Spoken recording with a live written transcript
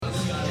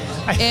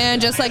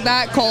And just like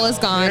that, Cole is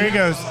gone. There he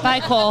goes. Bye,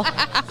 Cole.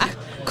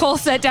 Cole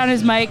set down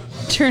his mic,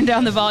 turned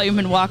down the volume,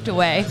 and walked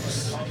away.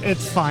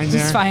 It's fine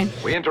there. It's fine.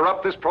 We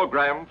interrupt this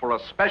program for a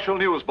special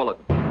news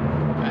bulletin.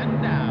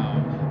 And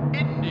now,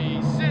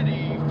 Indy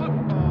City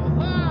Football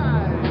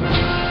Live.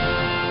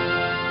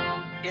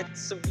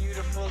 It's a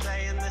beautiful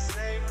day in this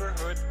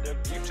neighborhood, a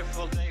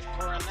beautiful day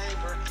for a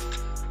neighbor.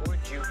 Would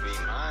you be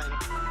mine?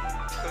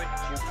 Could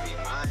you be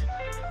mine?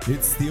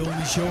 It's the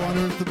only show on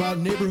earth about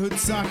neighborhood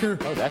soccer.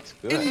 Oh, that's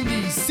good.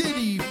 Indy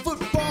City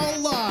Football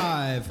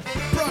Live.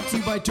 Brought to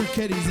you by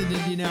Turketti's in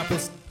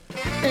Indianapolis.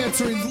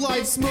 Answering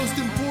life's most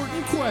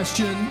important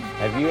question.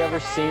 Have you ever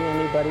seen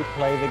anybody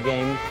play the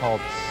game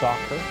called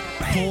soccer?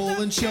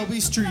 Cole and Shelby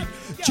Street,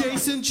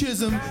 Jason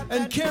Chisholm,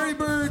 and Carrie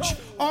Burge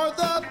are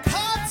the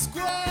Pod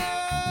Squad!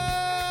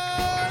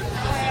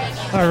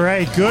 All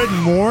right, good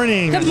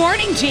morning. Good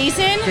morning,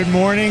 Jason. Good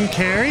morning,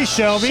 Carrie,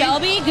 Shelby.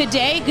 Shelby, good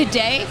day, good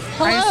day.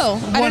 Hello. I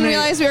wanna- didn't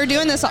realize we were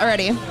doing this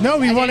already. No,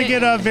 we want to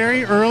didn't- get a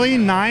very early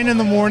 9 in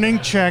the morning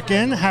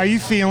check-in. How you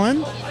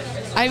feeling?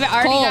 I've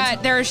already Cold.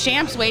 there were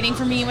champs waiting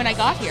for me when I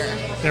got here.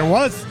 There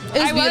was.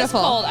 It was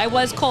beautiful. I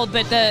was cold,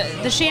 but the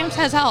champs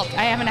has helped.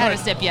 I haven't had a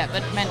sip yet,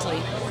 but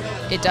mentally,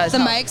 it does The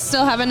help. mics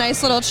still have a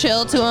nice little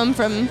chill to them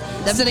from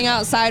sitting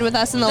outside with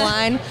us in the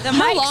line. the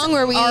How mics long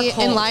were we are in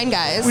cold. line,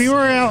 guys? We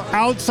were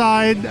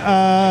outside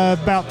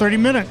about 30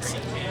 minutes.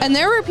 And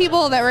there were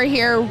people that were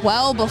here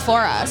well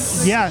before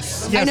us.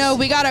 Yes. I know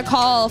we got a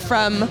call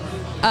from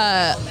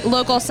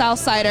local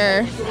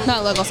Southsider,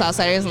 not local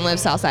Southsider, he doesn't live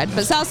Southside,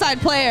 but Southside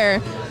player,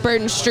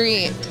 Burton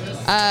Street,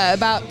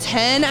 about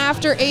 10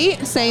 after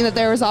 8, saying that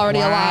there was already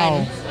a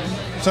line.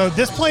 So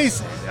this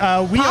place,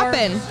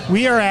 Poppin'.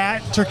 we are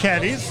at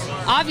Turketti's,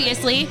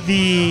 Obviously,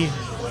 the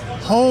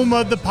home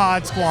of the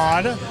Pod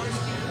Squad.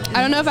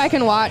 I don't know if I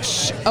can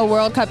watch a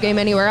World Cup game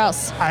anywhere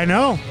else. I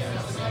know.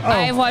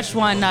 I've watched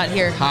one, not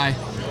here. Hi.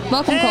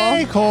 Welcome,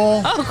 Hey,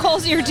 Cole. Oh,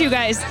 Cole's here too,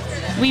 guys.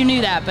 We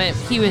knew that, but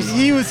he was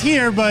He was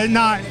here, but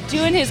not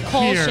doing his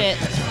Cole here. shit.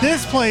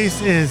 This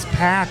place is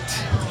packed.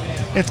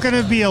 It's going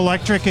to be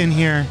electric in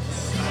here.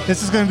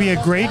 This is going to be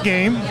a great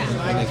game.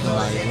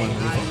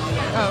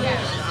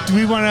 Do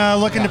we want to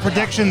look into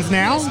predictions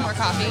now? More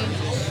coffee.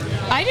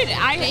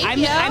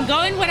 I'm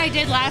going what I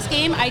did last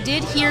game. I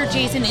did hear,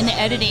 Jason, in the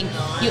editing,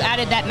 you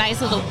added that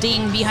nice little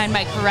ding behind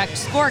my correct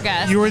score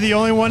guess. You were the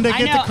only one to I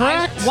get know, the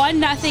correct.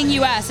 1-0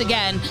 U.S.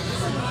 again.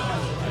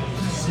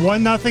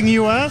 1-0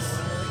 U.S.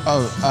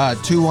 Oh,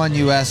 2-1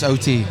 U.S.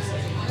 OT.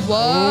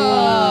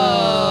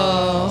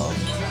 Whoa.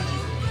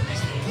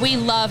 We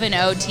love an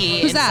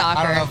OT Who's in that? soccer.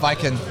 I don't know if I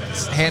can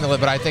handle it,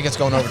 but I think it's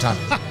going overtime.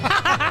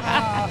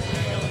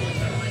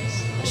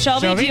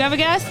 Shelby, do you have a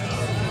guess?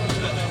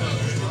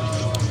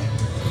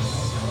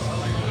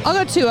 I'll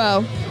go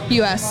 2-0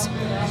 U.S.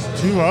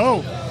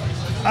 2-0.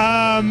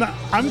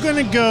 I'm going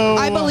to go.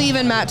 I believe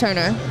in Matt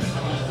Turner.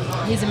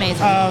 He's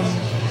amazing.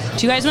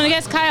 Do you guys want to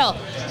guess? Kyle.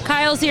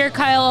 Kyle's here.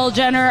 Kyle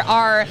Jenner,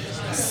 our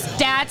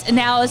stats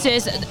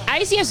analysis.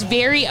 ICF's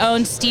very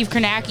own Steve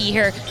Kornacki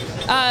here.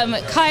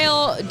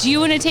 Kyle, do you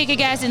want to take a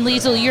guess? And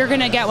Liesl, you're going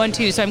to get one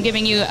too, so I'm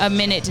giving you a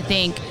minute to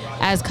think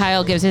as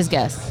Kyle gives his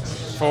guess.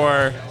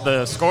 For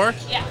the score?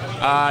 Yeah.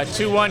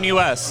 2-1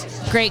 U.S.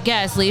 Great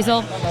guess,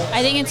 Liesl.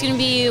 I think it's going to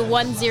be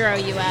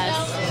 1-0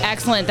 U.S.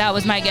 Excellent. That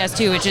was my guess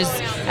too, which is,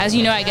 as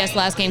you know, I guessed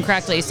last game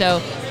correctly.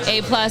 So A+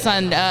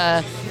 on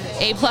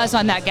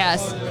that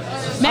guess.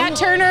 Matt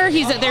Turner,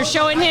 they're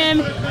showing him.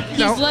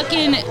 He's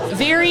looking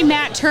very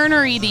Matt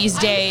Turner-y these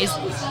days.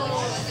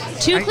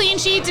 2 clean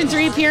sheets and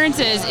 3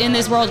 appearances in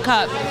this World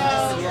Cup.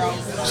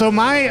 So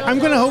I'm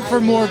going to hope for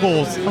more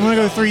goals. I'm going to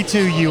go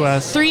 3-2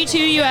 U.S.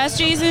 3-2 U.S.,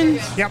 Jason?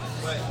 Yep.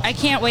 I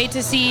can't wait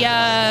to see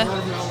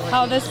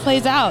how this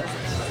plays out.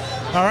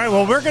 All right,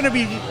 well, we're going to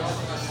be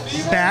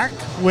back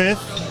with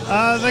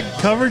the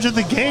coverage of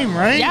the game,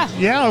 right? Yeah.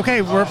 Yeah,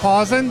 okay, we're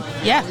pausing.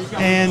 Yeah.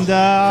 And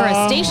for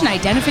a station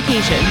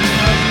identification.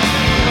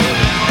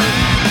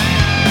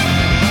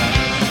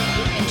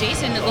 And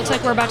Jason, it looks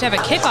like we're about to have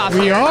a kickoff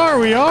We here.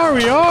 are. Here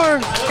we go.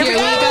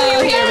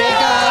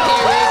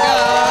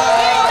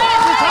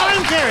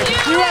 Time, Carrie.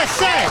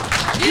 USA.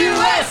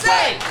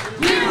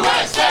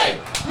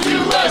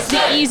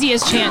 The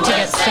easiest chant to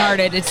get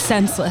started. It's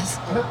senseless.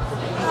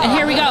 And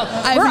here we go.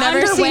 I've We're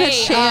never seen underway, a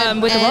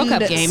chant with the World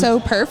Cup end game. so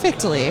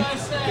perfectly.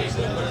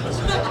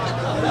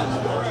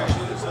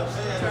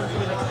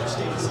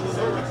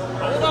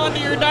 Hold on to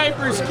your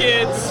diapers,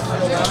 kids.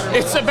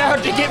 It's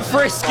about to get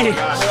frisky.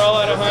 We're all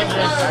at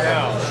 100.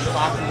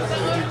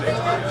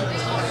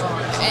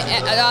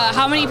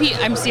 How many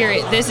people? I'm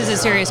serious. This is a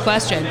serious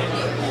question.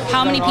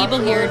 How many people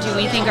here do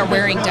we think are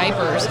wearing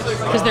diapers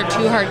because they're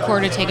too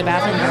hardcore to take a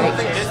bathroom break?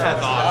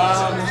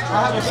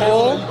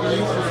 Cole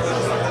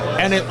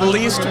and at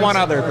least one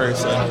other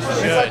person.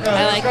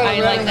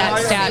 I like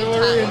that stat.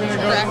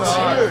 Correct.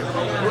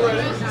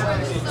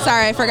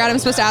 Sorry, I forgot I'm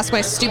supposed to ask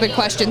my stupid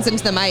questions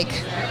into the mic.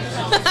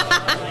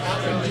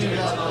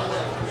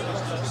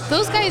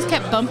 Those guys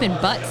kept bumping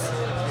butts.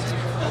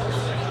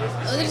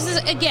 This is,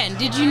 again,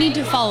 did you need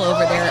to fall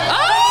over there?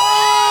 Oh!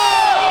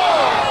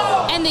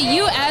 And And the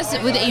U.S.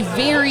 with a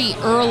very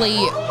early,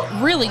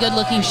 really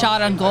good-looking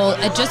shot on goal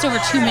at just over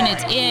 2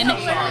 minutes in.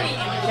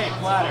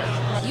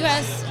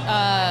 U.S.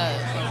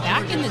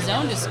 Back in the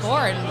zone to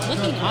score and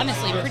looking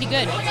honestly pretty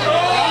good.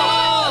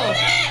 Oh!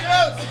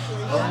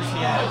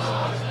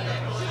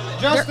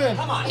 Justin.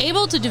 They're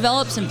able to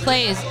develop some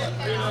plays.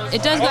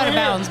 It does go out of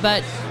bounds,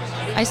 but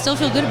I still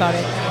feel good about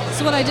it.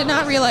 So what I did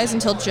not realize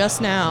until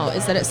just now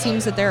is that it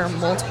seems that there are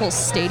multiple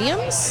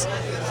stadiums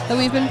that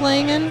we've been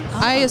playing in.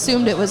 I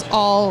assumed it was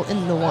all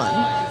in the one.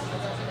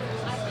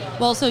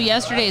 Well, so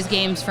yesterday's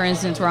games, for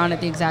instance, were on at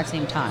the exact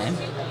same time.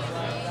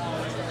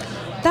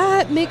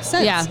 That makes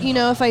sense. Yeah. You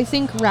know, if I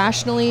think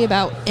rationally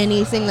about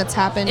anything that's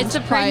happened It's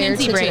a prior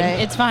pregnancy to brain.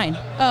 today. It's fine.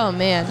 Oh,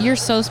 man. You're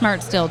so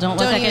smart still. Don't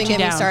let Don't that even get you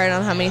get me down. started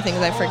on how many things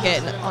I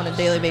forget on a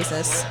daily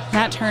basis.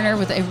 Matt Turner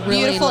with a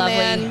really Beautiful lovely,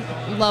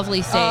 man.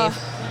 lovely save.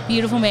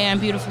 Beautiful man,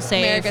 beautiful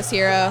save. America's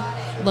hero.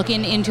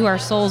 Looking into our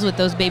souls with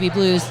those baby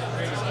blues.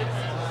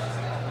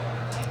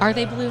 Are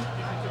they blue?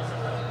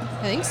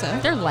 I think so.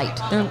 They're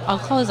light. I'll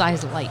call his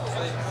eyes light.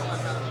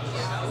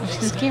 I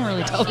just can't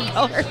really tell the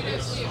color.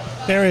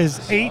 There is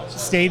 8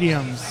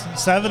 stadiums.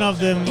 7 of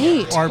them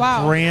 8, are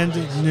wow. brand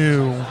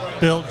new,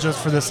 built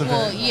just for this event.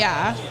 Well,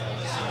 yeah.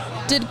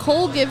 Did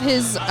Cole give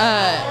his The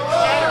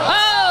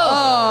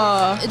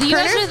Kerner?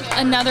 U.S. with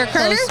another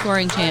Kerner? close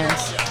scoring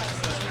chance.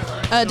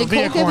 Did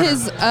Be a Cole give corner.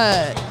 his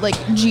like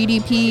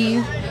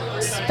GDP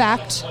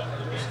fact?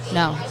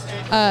 No.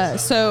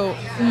 So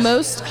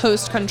most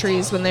host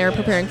countries, when they are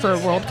preparing for a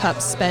World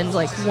Cup, spend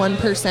like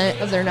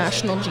 1% of their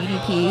national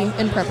GDP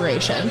in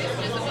preparation.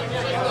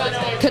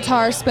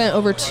 Qatar spent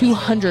over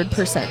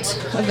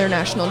 200% of their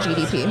national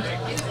GDP.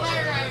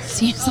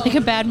 Seems like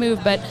a bad move,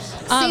 but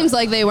Seems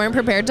like they weren't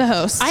prepared to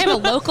host. I have a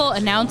local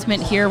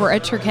announcement here. We're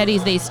at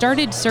Turketti's. They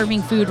started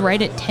serving food right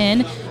at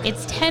 10.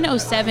 It's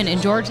 10:07, and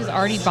George has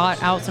already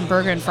bought out some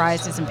burger and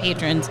fries to some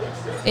patrons.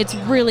 It's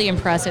really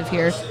impressive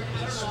here.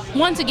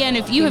 Once again,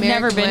 if you have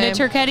never American been way.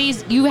 to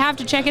Turketti's, you have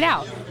to check it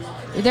out.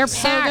 They're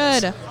So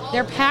packed. good.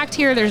 They're packed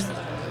here. There's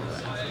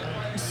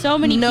so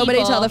many Nobody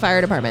people. tell the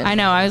fire department. I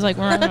know. I was like,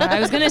 I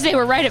was going to say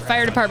we're right at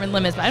fire department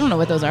limits, but I don't know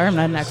what those are. I'm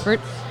not an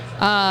expert.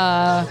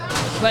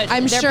 But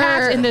I'm they're sure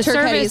packed, and the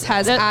Turketti's service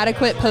has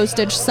adequate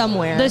postage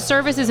somewhere. The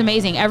service is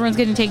amazing. Everyone's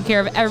getting taken care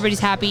of. Everybody's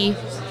happy.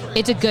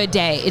 It's a good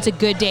day. It's a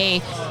good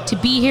day to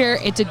be here.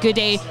 It's a good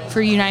day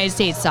for United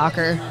States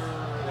soccer.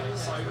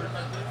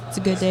 It's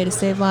a good day to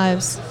save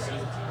lives.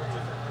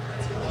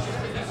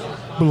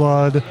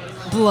 Blood.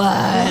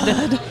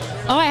 Blood.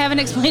 Oh, I haven't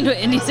explained what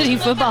Indy City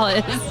football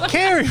is.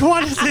 Carrie,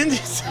 what is Indy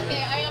City?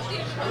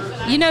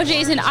 You know,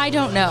 Jason, I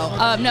don't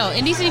know. No,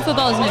 Indy City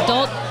football is an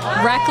adult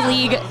rec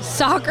league,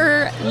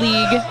 soccer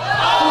league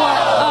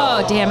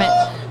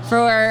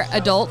for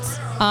adults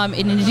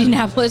in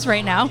Indianapolis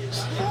right now,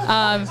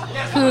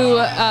 who,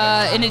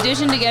 in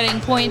addition to getting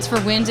points for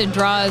wins and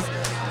draws,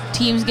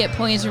 teams get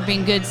points for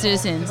being good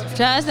citizens.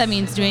 To us, that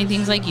means doing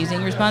things like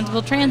using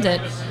responsible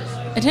transit,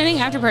 attending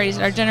after parties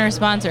at our generous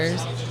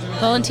sponsors,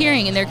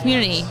 volunteering in their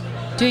community,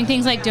 doing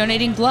things like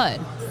donating blood.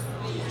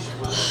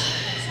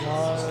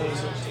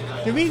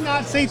 Did we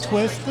not say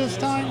twist this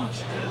time?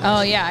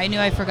 Oh, yeah, I knew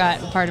I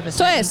forgot part of a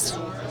Twist.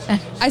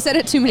 I said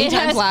it too many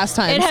times last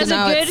time. It has so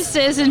now a good it's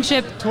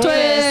citizenship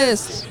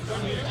twist.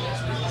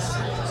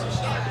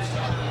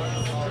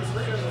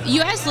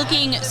 U.S.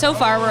 looking, so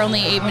far, we're only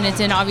 8 minutes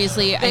in,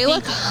 obviously. They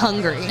look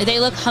hungry. They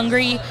look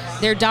hungry.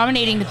 They're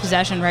dominating the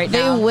possession right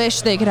now. They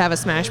wish they could have a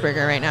smash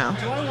burger right now.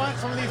 Do I want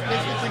some of these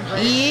biscuits and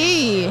grapes?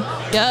 Yee.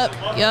 Yup.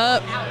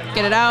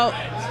 Get it out.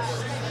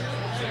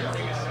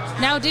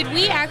 Now, did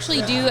we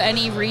actually do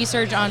any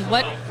research on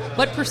what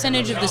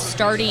percentage of the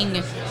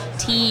starting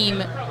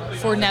team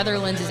for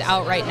Netherlands is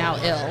out right now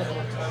ill?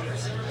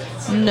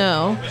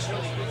 No.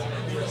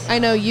 I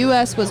know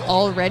U.S. was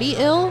already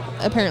ill.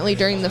 Apparently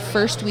during the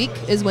first week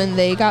is when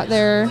they got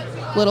their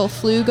little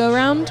flu go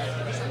round.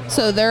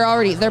 So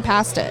they're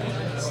past it.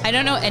 I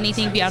don't know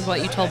anything beyond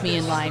what you told me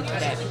in line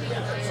today.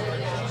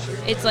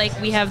 It's like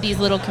we have these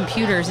little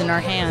computers in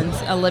our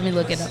hands. Let me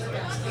look it up.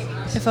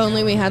 If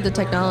only we had the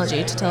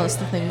technology to tell us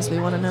the things we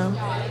want to know.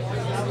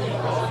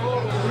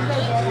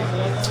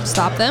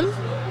 Stop them.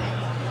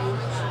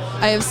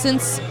 I have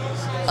since...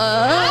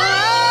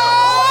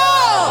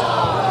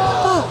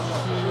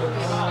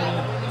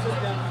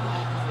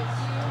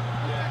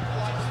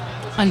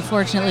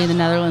 Unfortunately, the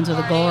Netherlands with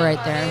a goal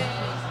right there.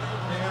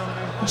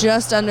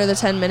 Just under the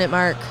 10-minute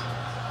mark.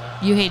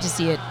 You hate to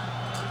see it.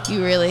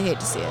 You really hate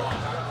to see it.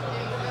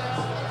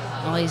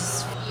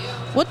 Always.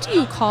 What do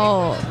you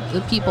call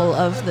the people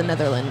of the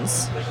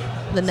Netherlands?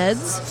 The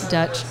Neds?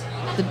 Dutch.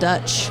 The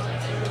Dutch.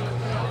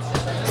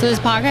 So this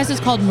podcast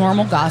is called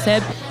Normal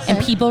Gossip, and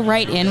people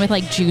write in with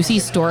like juicy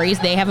stories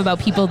they have about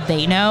people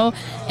they know,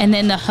 and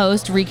then the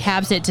host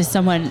recaps it to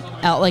someone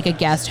else, like a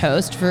guest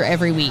host for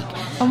every week.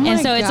 Oh my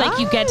and so it's like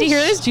you get to hear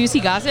this juicy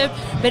gossip,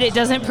 but it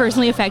doesn't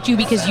personally affect you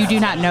because you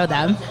do not know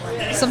them.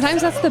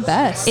 Sometimes that's the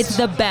best. It's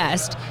the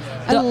best.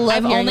 I love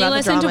I've hearing only about the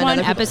listened to drama in one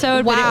other people-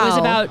 episode, but it was Wow.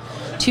 about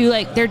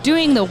they're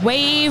doing the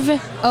wave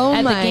Oh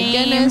at my the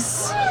game.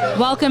 goodness.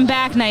 Welcome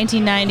back,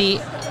 1990.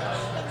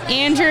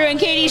 Andrew and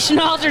Katie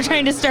Chenault are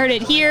trying to start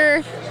it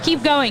here.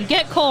 Keep going.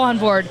 Get Cole on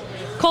board.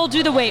 Cole,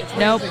 do the wave.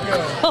 Nope.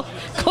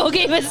 Cole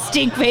gave a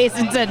stink face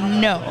and said,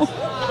 no.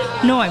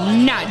 No,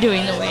 I'm not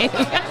doing the wave.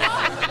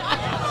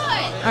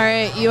 All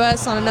right,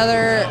 U.S. on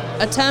another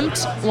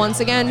attempt. Once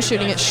again,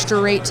 shooting it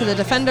straight to the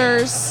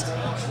defenders.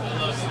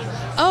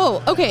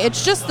 Oh, okay,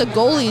 it's just the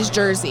goalie's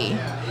jersey.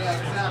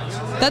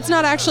 That's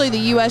not actually the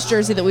U.S.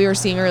 jersey that we were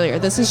seeing earlier.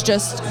 This is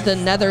just the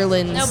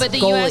Netherlands No, but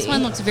the goalie. U.S.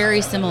 one looks very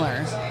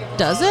similar.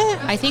 Does it?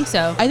 I think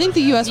so. I think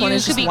the U.S. one You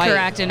is could just be white.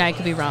 correct and I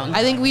could be wrong.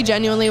 I think we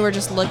genuinely were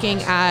just looking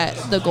at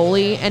the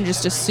goalie and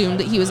just assumed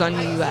that he was on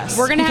U.S.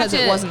 We're gonna because have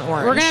to. it wasn't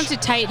orange. We're gonna have to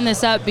tighten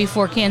this up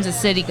before Kansas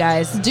City,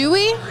 guys. Do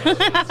we?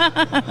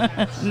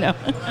 No.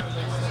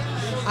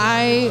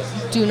 I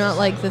do not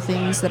like the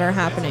things that are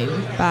happening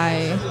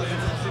by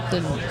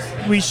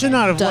the We should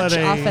not have Dutch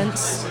let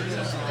offense.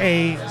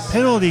 a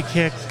penalty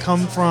kick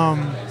come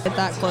from. Get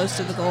that close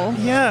to the goal.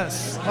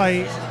 Yes,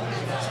 like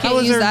how Can't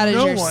was use there that as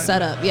no your one?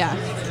 setup. Yeah.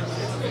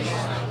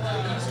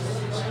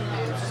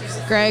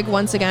 Greg,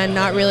 once again,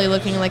 not really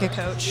looking like a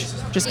coach.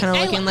 Just kind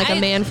of looking like a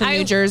man from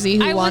New Jersey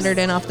who wandered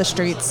in off the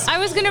streets. I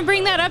was going to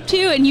bring that up too,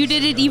 and you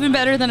did it even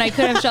better than I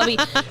could have, Shelby.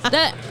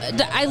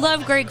 I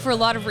love Greg for a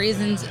lot of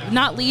reasons,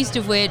 not least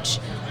of which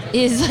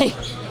is like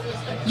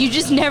you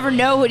just never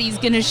know what he's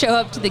going to show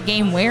up to the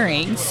game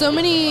wearing. So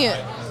many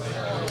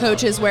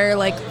coaches wear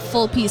like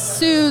full piece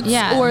suits,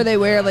 Yeah. or they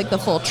wear like the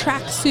full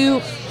track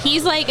suit.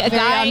 He's like a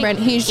Very guy. on brand.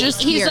 He's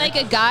here. like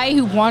a guy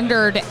who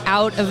wandered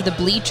out of the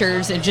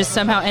bleachers and just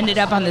somehow ended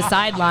up on the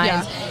sidelines.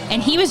 Yeah.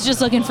 And he was just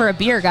looking for a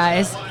beer,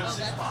 guys.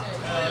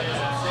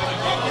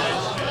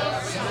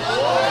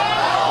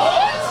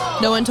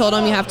 No one told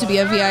him you have to be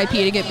a VIP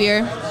to get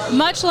beer.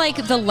 Much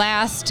like the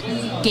last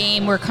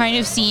game, we're kind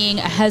of seeing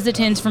a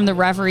hesitance from the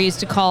referees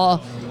to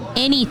call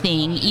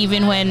anything,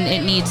 even when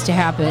it needs to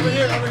happen.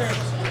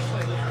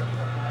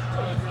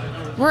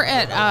 We're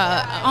at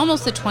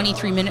almost the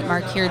 23-minute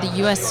mark here. The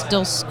U.S.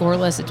 still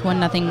scoreless. It's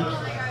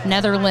 1-0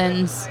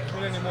 Netherlands.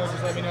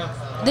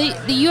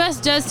 The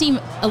U.S. does seem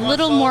a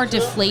little more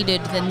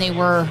deflated than they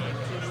were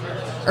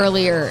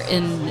earlier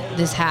in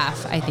this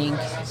half, I think.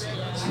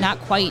 Not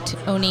quite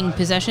owning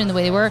possession the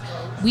way they were.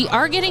 We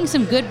are getting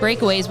some good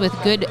breakaways with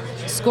good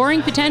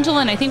scoring potential,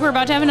 and I think we're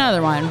about to have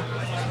another one.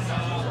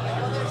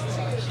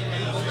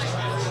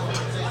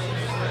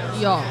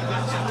 Y'all.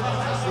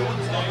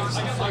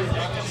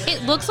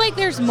 It looks like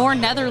there's more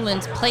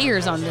Netherlands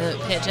players on the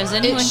pitch. Has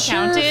anyone It sure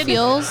counted?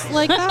 feels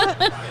like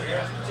that.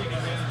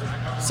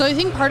 So I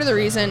think part of the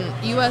reason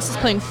U.S. is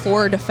playing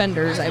 4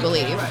 defenders, I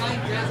believe.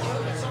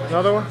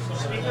 Another one.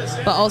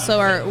 But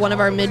also one of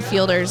our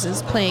midfielders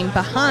is playing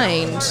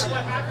behind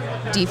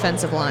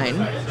defensive line.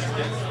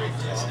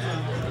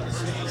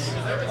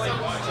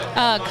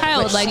 Kyle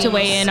would Which like to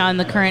weigh seems- in on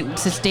the current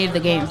state of the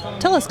game.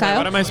 Tell us, Kyle.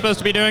 What am I supposed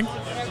to be doing?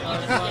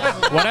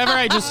 Whatever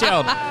I just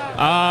yelled.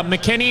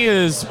 McKinney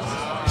is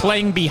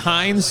playing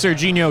behind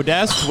Serginho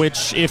Dest,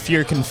 which, if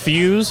you're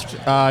confused,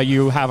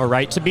 you have a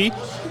right to be.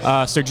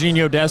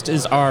 Serginho Dest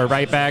is our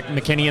right back,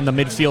 McKinney in the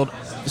midfield.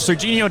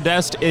 Serginho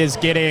Dest is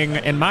getting,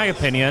 in my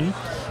opinion,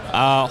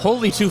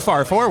 wholly too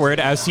far forward,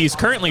 as he's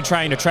currently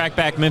trying to track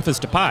back Memphis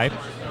Depay.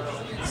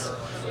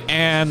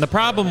 And the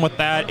problem with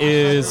that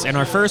is, in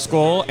our first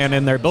goal and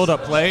in their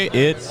build-up play,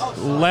 it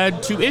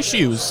led to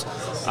issues.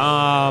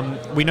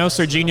 We know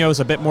Serginho is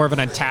a bit more of an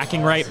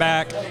attacking right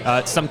back.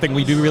 It's something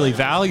we do really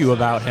value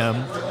about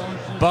him.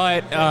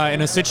 But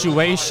in a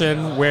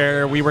situation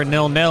where we were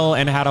 0-0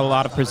 and had a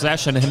lot of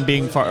possession, him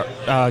being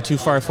too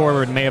far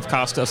forward may have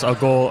cost us a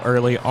goal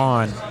early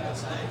on.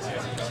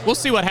 We'll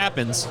see what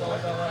happens.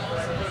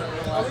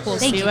 We'll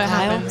Thank see you, what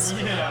Kyle. happens.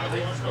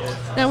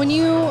 Now, when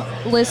you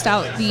list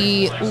out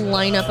the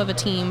lineup of a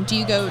team, do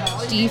you go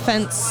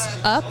defense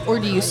up or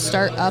do you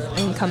start up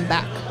and come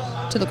back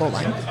to the goal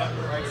line?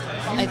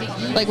 I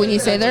think Like when you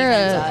say they're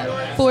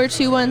a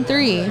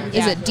 4-2-1-3,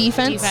 is it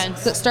defense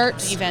that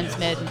starts? Defense,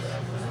 mid,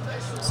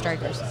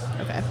 strikers.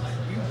 Okay.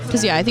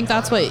 Because, yeah, I think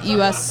that's what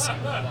U.S.,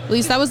 at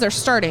least that was their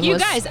starting. You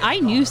was guys, I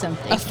knew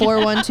something. a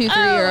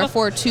 4-1-2-3 or a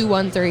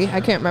 4-2-1-3.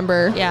 I can't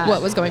remember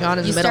what was going on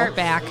in you the middle. start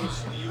back.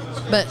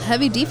 But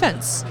heavy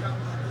defense.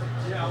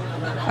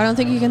 I don't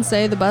think you can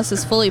say the bus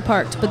is fully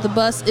parked, but the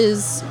bus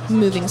is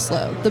moving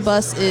slow. The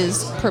bus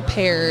is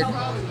prepared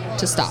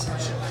to stop.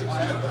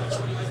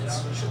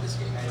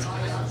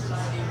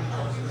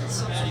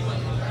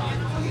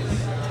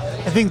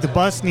 I think the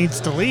bus needs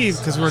to leave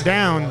because we're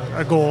down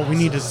a goal. We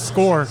need to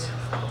score.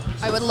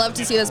 I would love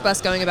to see this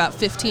bus going about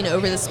 15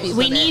 over the speed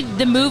We limit. need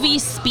the movie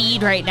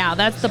speed right now.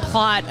 That's the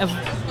plot of.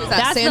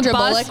 That's Sandra the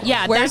bus. Bullock?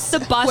 Yeah, Where's-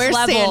 that's the bus where's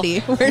level. Sandy?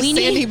 Where's we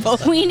Sandy need,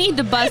 Bullock? We need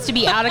the bus to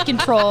be out of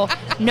control,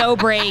 no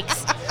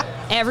brakes.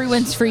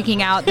 Everyone's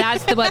freaking out.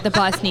 That's what the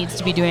bus needs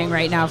to be doing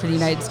right now for the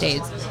United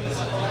States.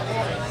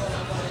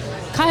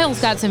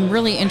 Kyle's got some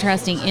really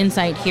interesting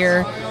insight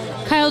here.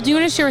 Kyle, do you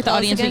want to share with the Tell us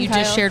audience again, what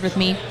you just Kyle. shared with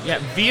me? Yeah,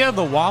 via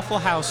the Waffle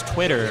House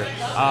Twitter,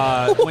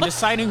 when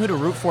deciding who to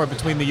root for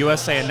between the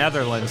USA and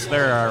Netherlands,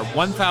 there are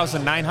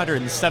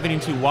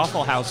 1,972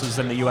 Waffle Houses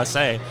in the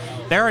USA,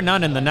 There are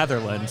none in the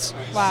Netherlands.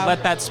 Wow.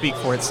 Let that speak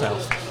for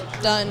itself.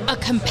 Done. A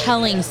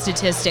compelling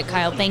statistic,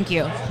 Kyle. Thank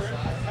you.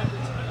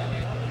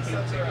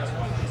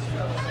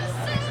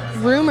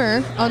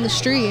 Rumor on the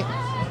street.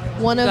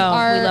 One of Go.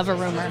 our We love a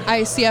rumor.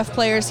 ICF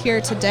players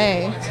here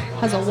today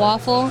has a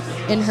waffle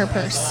in her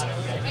purse.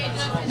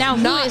 Now,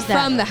 who Not is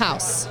that? from the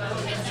house.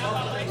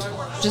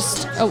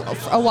 Just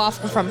a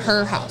waffle from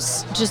her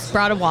house. Just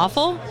brought a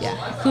waffle? Yeah.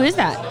 Who is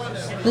that?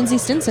 Lindsay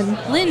Stinson.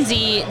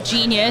 Lindsay,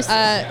 genius.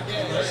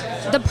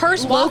 The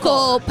purse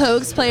Local waffle.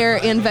 Pogues player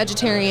and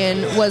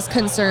vegetarian was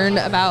concerned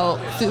about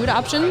food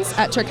options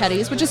at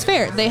Turketti's, which is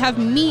fair. They have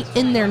meat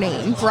in their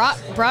name. Brought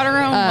her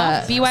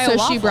own BYO so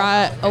waffle. she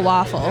brought a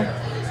waffle.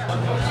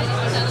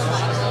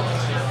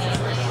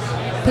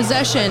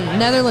 Possession,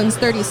 Netherlands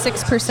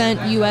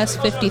 36%, US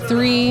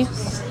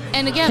 53%.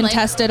 And again,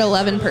 contested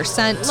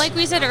 11%. Like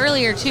we said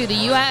earlier, too, the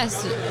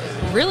U.S.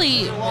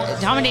 really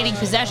dominating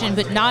possession,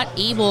 but not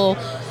able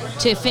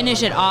to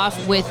finish it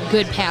off with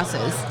good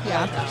passes.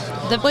 Yeah.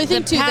 The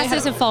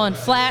passes have fallen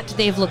flat.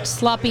 They've looked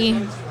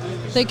sloppy.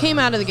 They came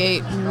out of the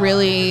gate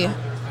really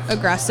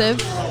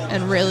aggressive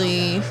and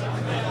really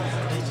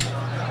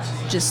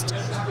just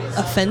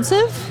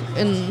offensive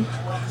in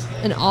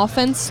an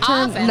offense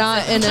term,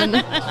 not in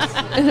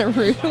a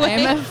rude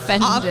way. I'm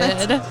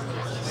offended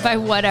by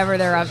whatever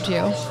they're up to.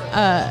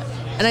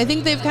 And I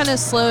think they've kind of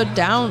slowed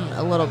down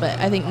a little bit.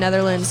 I think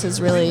Netherlands is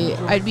really,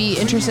 I'd be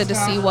interested to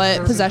see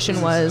what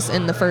possession was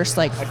in the first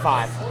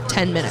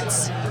 10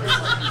 minutes.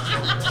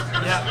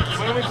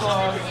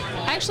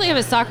 I actually have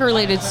a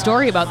soccer-related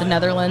story about the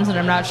Netherlands, and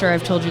I'm not sure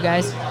I've told you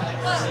guys.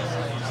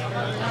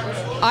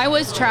 I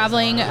was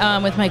traveling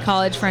with my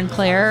college friend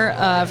Claire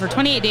for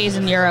 28 days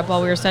in Europe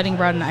while we were studying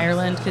abroad in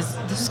Ireland, because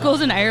the schools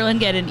in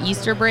Ireland get an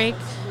Easter break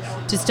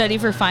to study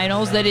for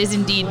finals. That is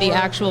indeed the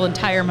actual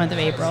entire month of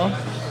April,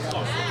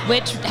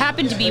 which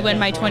happened to be when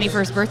my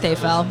 21st birthday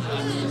fell.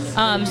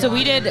 So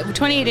we did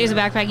 28 days of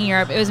backpacking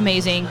Europe. It was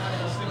amazing.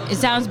 It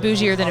sounds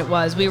bougier than it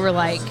was. We were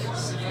like,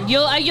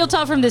 you'll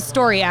tell from this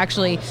story,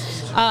 actually.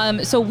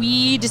 So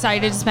we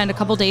decided to spend a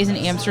couple days in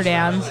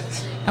Amsterdam,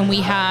 and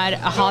we had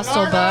a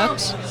hostel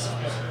booked.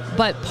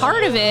 But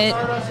part of it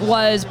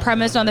was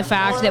premised on the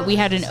fact that we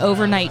had an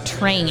overnight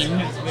train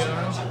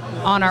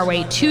on our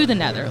way to the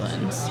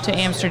Netherlands, to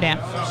Amsterdam.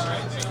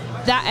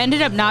 That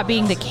ended up not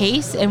being the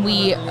case, and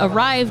we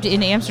arrived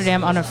in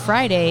Amsterdam on a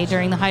Friday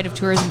during the height of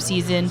tourism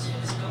season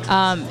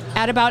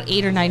at about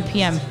 8 or 9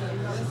 p.m.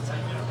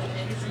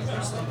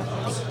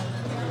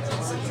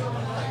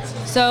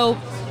 So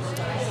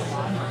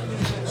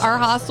our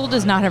hostel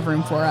does not have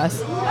room for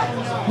us.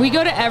 We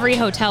go to every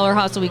hotel or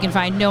hostel we can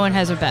find. No one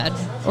has a bed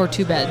or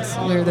two beds.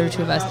 There are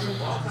two of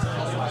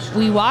us.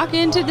 We walk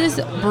into this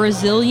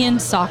Brazilian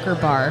soccer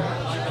bar.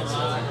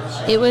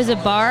 It was a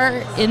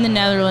bar in the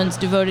Netherlands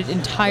devoted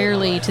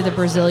entirely to the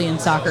Brazilian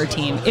soccer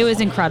team. It was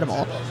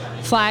incredible.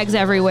 Flags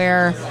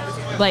everywhere,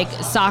 like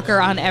soccer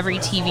on every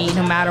TV,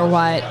 no matter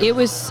what. It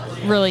was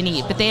really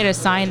neat. But they had a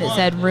sign that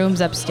said rooms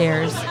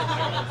upstairs,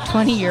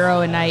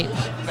 €20 a night.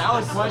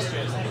 Valid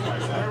question.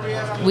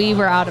 We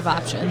were out of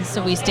options,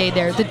 so we stayed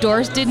there. The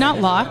doors did not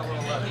lock.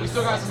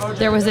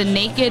 There was a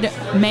naked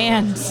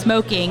man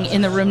smoking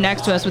in the room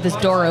next to us with his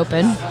door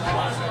open.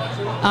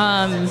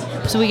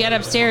 So we get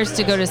upstairs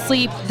to go to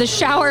sleep. The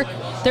shower,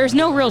 there's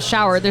no real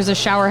shower. There's a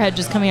shower head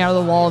just coming out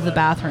of the wall of the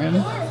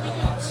bathroom.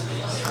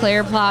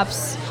 Claire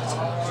plops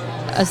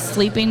a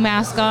sleeping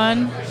mask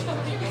on,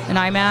 an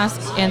eye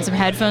mask, and some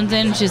headphones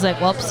in. She's like,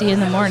 well, see you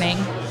in the morning.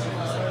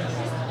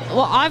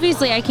 Well,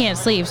 obviously I can't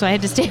sleep, so I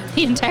had to stay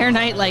the entire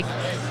night, like,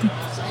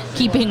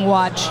 keeping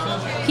watch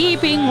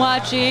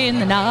in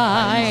the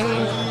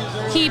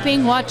night,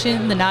 keeping watch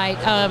in the night.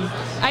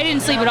 I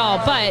didn't sleep at all,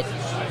 but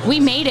we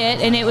made it,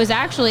 and it was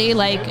actually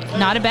like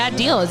not a bad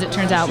deal, as it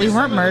turns out. We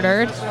weren't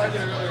murdered,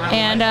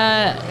 and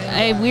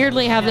I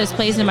weirdly have this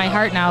place in my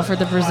heart now for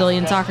the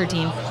Brazilian soccer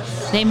team.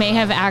 They may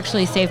have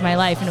actually saved my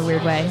life in a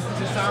weird way.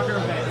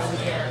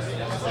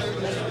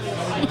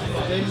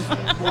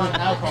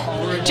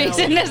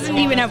 Jason doesn't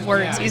even have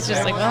words. He's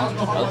just like,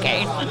 oh,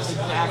 okay.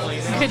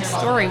 Good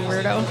story,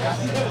 weirdo.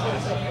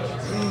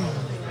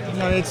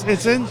 No, it's.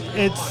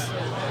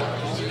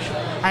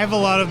 I have a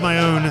lot of my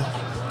own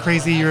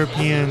crazy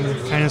European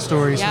kind of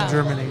stories from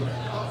Germany.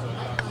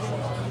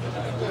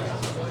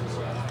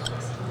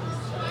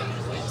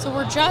 So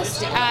we're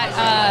just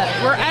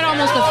at we're at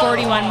almost the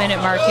 41-minute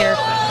mark here.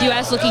 The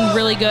U.S. looking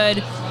really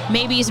good.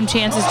 Maybe some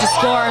chances to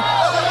score.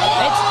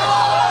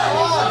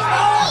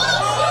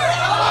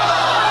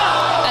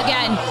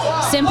 Again,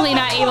 simply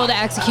not able to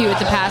execute with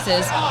the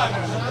passes.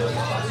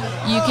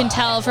 You can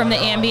tell from the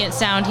ambient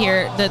sound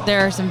here that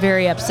there are some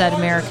very upset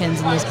Americans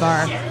in this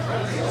bar.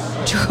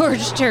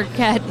 George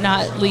Turkett,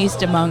 not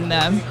least among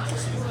them.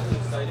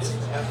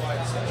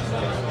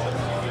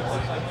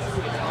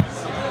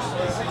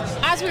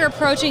 As we're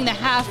approaching the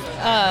half,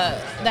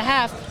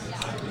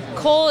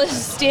 Cole is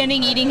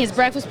standing eating his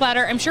breakfast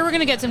platter. I'm sure we're going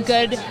to get some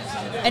good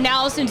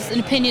analysis and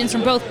opinions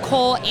from both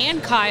Cole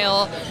and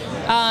Kyle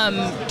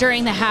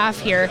during the half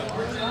here.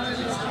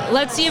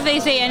 Let's see if they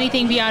say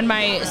anything beyond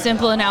my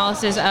simple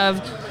analysis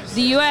of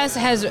the U.S.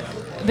 has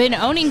been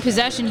owning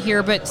possession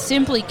here, but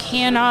simply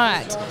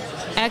cannot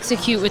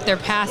execute with their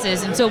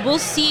passes. And so we'll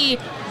see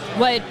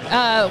what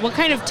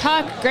kind of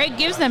talk Greg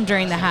gives them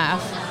during the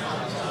half.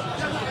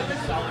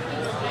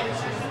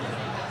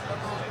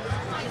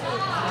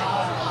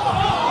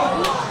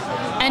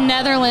 And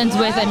Netherlands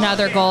with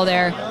another goal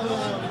there.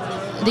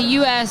 The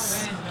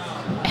U.S.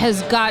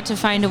 has got to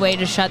find a way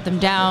to shut them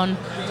down.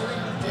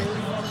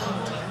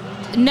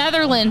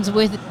 Netherlands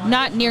with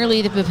not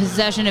nearly the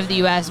possession of the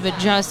U.S., but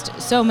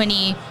just so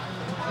many,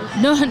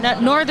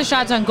 nor the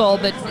shots on goal,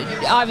 but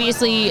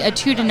obviously a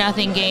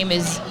 2-0 game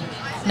is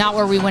not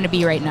where we want to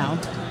be right now.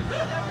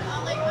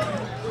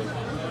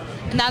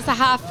 And that's the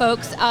half,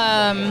 folks.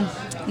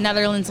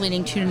 Netherlands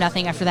leading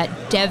 2-0 after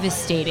that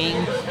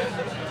devastating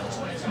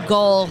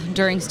goal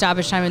during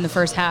stoppage time in the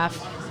first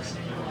half.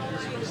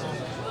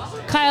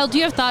 Kyle, do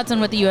you have thoughts on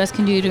what the U.S.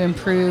 can do to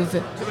improve?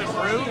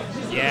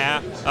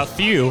 Yeah, a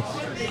few.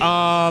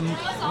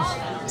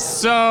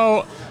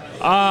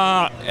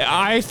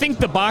 I think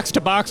the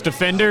box-to-box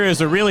defender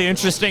is a really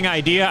interesting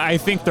idea. I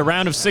think the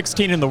round of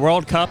 16 in the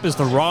World Cup is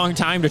the wrong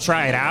time to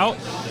try it out.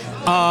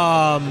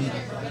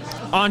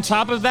 On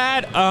top of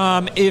that,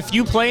 if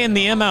you play in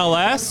the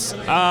MLS,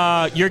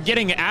 you're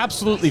getting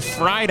absolutely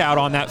fried out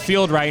on that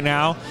field right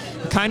now.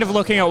 Kind of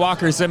looking at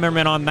Walker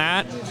Zimmerman on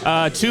that.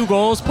 2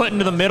 goals put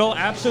into the middle,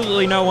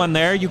 absolutely no one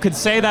there. You could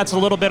say that's a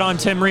little bit on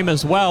Tim Ream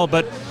as well,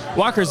 but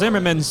Walker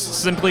Zimmerman's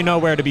simply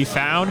nowhere to be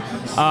found.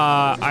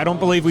 I don't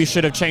believe we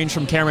should have changed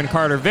from Cameron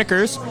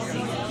Carter-Vickers.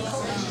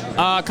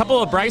 A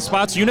couple of bright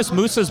spots. Yunus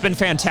Musa's been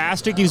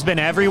fantastic. He's been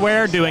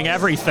everywhere, doing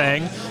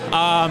everything.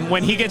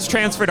 When he gets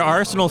transferred to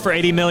Arsenal for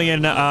 $80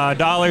 million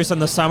in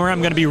the summer, I'm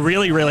going to be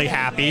really, really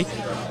happy.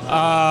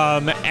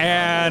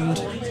 And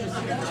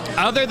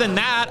other than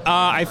that,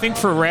 I think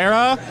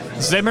Ferreira,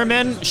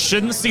 Zimmerman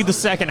shouldn't see the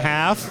second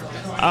half,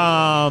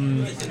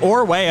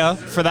 or Weah,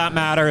 for that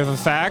matter of a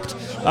fact.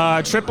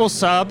 Triple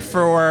sub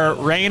for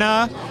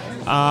Reyna.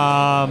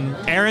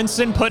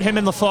 Aronson, put him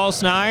in the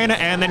false 9,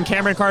 and then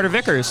Cameron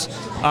Carter-Vickers.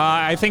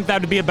 I think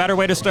that would be a better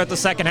way to start the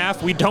second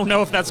half. We don't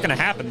know if that's going to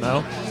happen,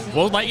 though.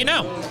 We'll let you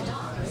know.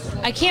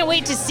 I can't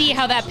wait to see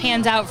how that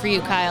pans out for you,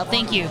 Kyle.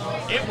 Thank you.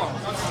 It won't.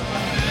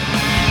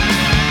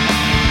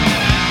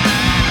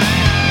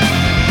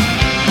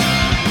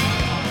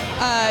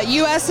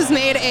 U.S. has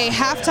made a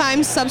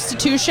halftime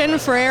substitution.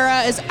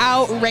 Ferreira is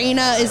out.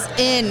 Reyna is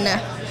in.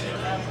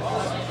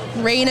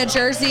 Reyna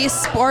jersey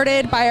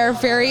sported by our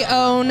very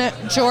own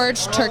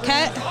George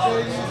Turquette.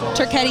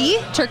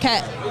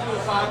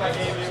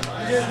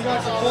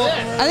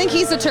 I think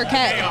he's a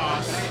Turquette.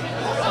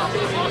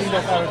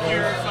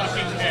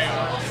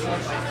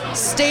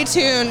 Stay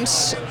tuned,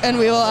 and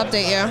we will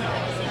update you.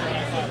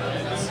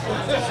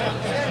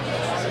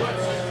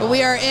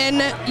 We are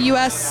in.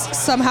 U.S.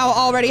 somehow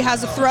already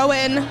has a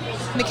throw-in.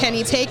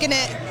 McKennie taking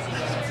it.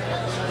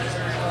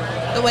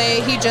 The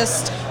way he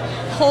just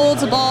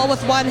holds a ball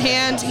with one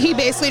hand. He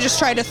basically just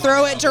tried to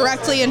throw it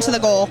directly into the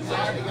goal.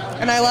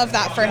 And I love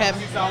that for him.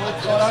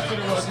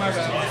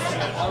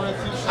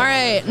 All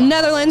right,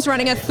 Netherlands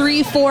running a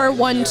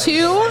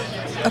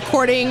 3-4-1-2,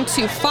 according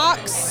to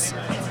Fox,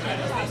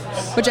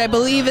 which I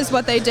believe is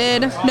what they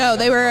did. No,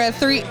 they were a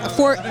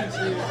 3-4.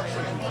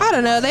 I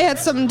don't know. They had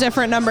some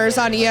different numbers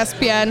on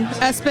ESPN.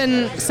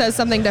 Espen says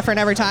something different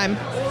every time.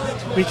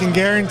 We can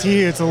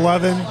guarantee it's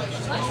 11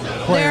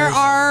 players. There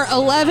are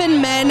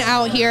 11 men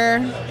out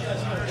here.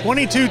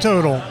 22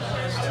 total.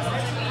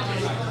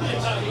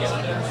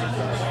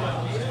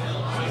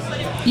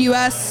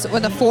 U.S.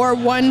 with a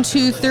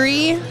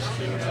 4-1-2-3.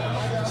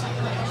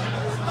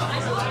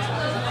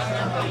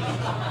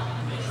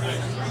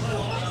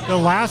 The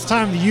last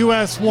time the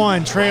U.S.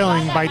 won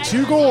trailing by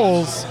 2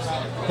 goals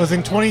was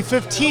in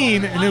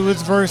 2015, and it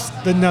was versus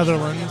the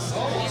Netherlands.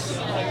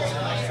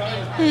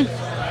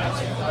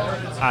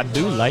 I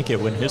do like it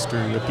when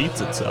history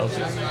repeats itself.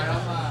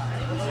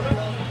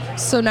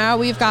 So now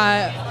we've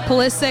got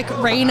Pulisic,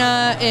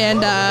 Reyna,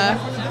 and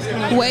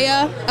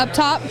Weah up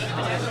top.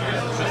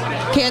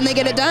 Can they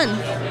get it done?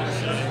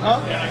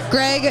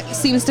 Greg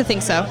seems to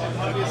think so.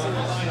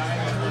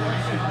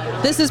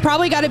 This has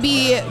probably got to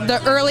be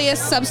the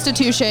earliest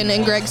substitution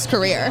in Greg's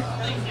career.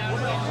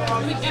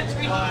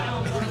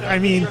 I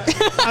mean,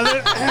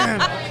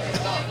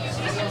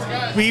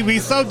 we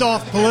subbed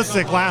off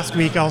Pulisic last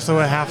week also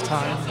at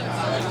halftime.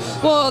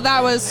 Well,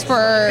 that was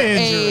for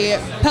Injury. a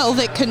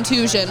pelvic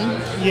contusion.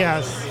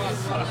 Yes.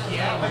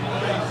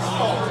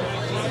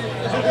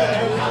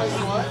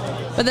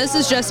 But this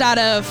is just out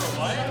of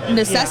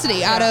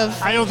necessity, out of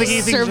I don't think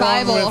anything's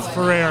survival. wrong with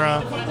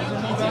Ferreira.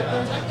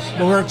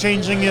 But we're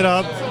changing it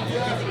up.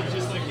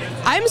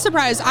 I'm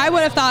surprised. I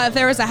would have thought if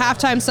there was a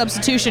halftime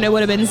substitution, it would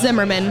have been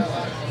Zimmerman.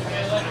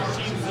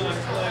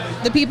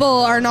 The people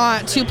are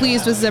not too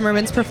pleased with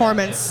Zimmerman's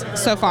performance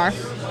so far.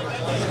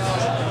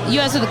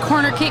 U.S. with a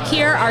corner kick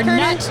here, our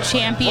nut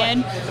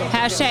champion.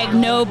 Hashtag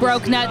no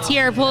broke nuts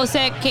here.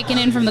 Pulisic kicking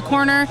in from the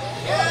corner.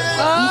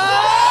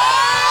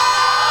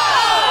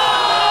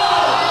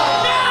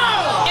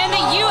 And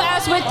the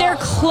U.S. with their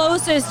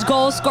closest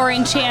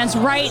goal-scoring chance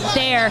right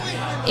there.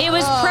 It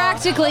was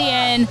practically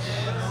in.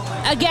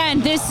 Again,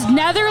 this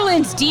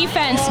Netherlands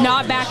defense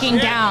not backing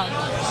down.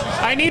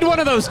 I need one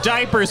of those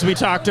diapers we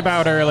talked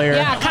about earlier.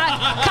 Yeah,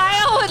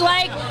 Kyle would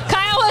like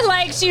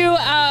to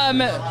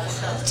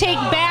take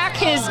back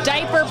his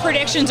diaper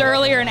predictions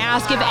earlier and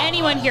ask if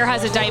anyone here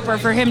has a diaper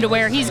for him to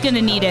wear. He's going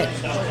to need it.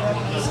 You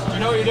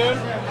know what you're doing?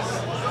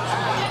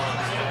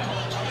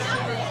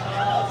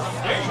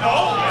 There you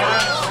go.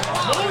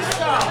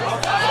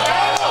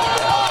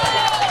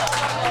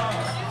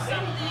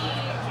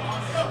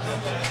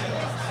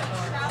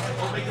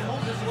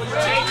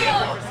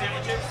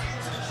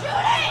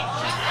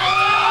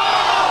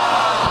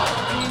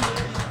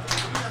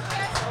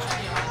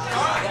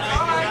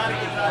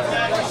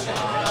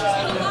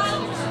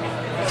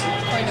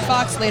 According to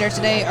Fox, later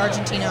today,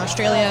 Argentina,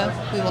 Australia.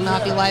 We will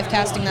not be live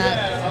casting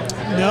that.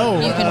 No.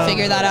 You can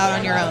figure that out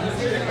on your own.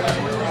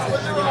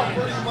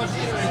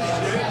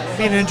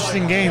 Be an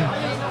interesting game.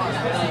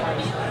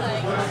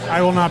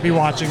 I will not be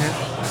watching it.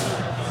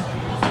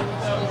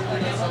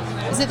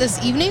 Is it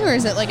this evening or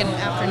is it like an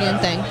afternoon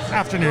thing?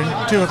 Afternoon,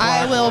 2 o'clock.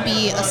 I will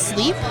be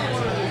asleep.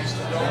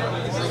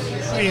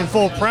 Be in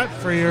full prep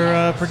for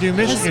your Purdue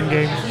Michigan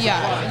game.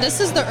 Yeah, this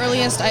is the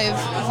earliest I've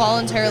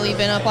voluntarily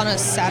been up on a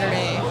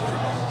Saturday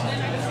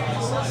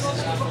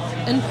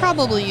in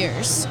probably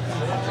years.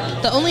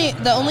 The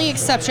only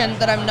exception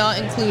that I'm not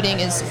including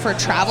is for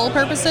travel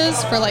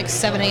purposes, for like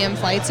 7 a.m.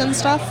 flights and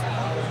stuff.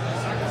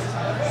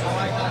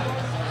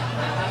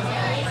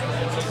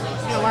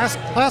 Yeah,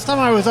 last time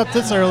I was up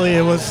this early,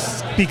 it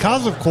was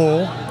because of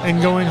Cole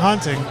and going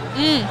hunting.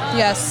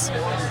 Yes.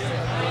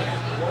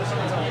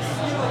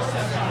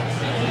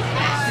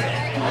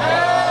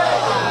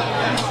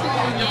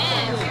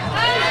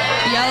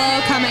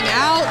 Yellow coming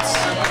out.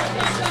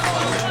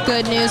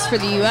 Good news for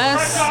the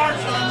U.S.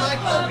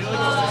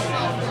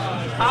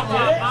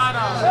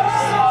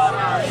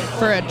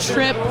 For a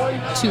trip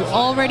to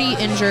already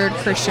injured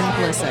Christian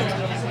Pulisic.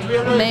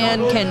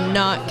 Man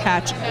cannot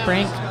catch a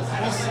break.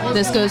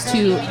 This goes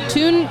to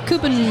Toon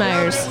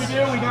Kuppenmeyers.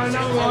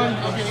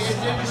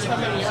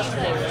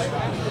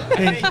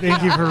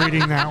 Thank you for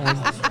reading that one.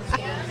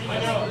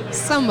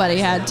 Somebody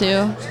had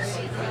to.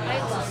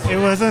 It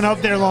wasn't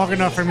up there long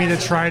enough for me to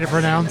try to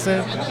pronounce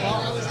it.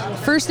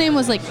 First name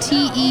was like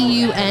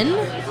Teun.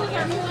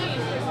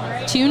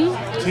 Tune?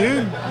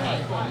 Tune.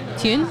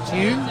 Tune?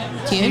 Tune.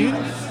 Tune?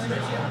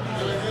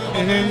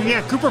 And then,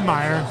 yeah,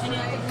 Coopermeyer.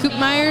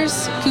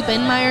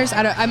 Kuppenmeyers.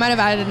 I might have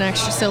added an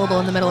extra syllable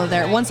in the middle of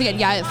there. Once again,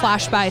 yeah, it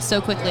flashed by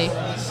so quickly.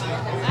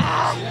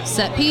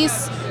 Set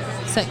piece.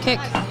 Set kick.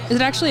 Is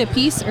it actually a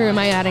piece, or am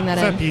I adding that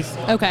in? Set piece.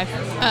 Okay.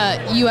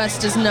 U.S.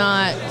 does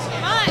not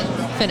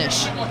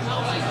finish.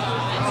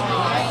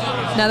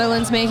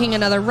 Netherlands making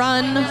another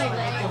run.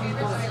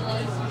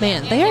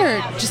 Man, they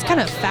are just kind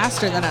of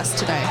faster than us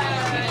today,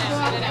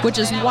 which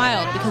is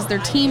wild because their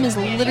team is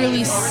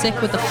literally sick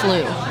with the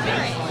flu.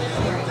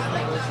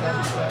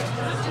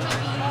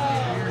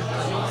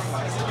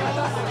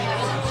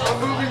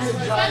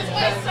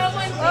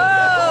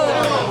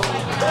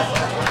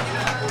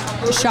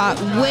 Shot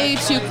way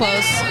too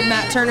close.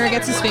 Matt Turner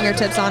gets his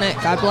fingertips on it.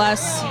 God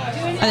bless.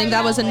 I think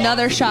that was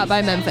another shot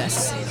by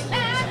Memphis.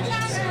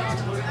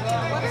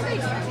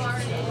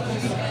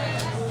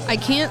 I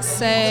can't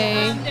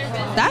say.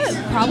 That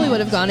probably would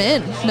have gone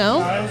in.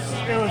 No?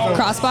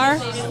 Crossbar?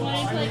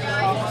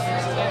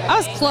 That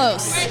was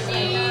close.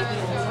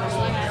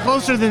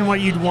 Closer than what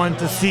you'd want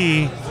to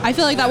see. I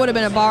feel like that would have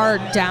been a bar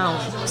down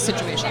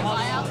situation.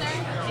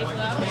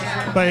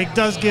 But it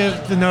does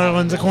give the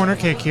Netherlands a corner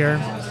kick here.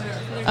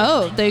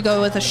 Oh, they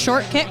go with a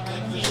short kick.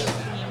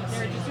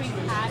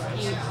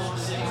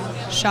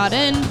 Shot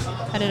in.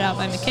 Headed out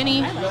by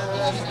McKinney.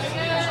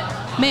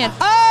 Man.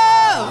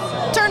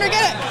 Oh! Turner,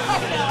 get it!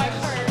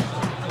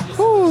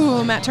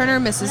 Ooh, Matt Turner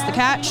misses the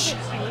catch.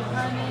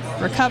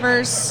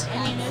 Recovers.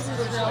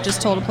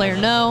 Just told a player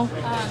no.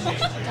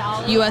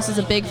 U.S. is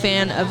a big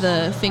fan of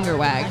the finger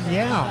wag.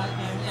 Yeah.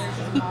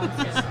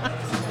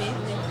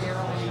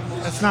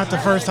 That's not the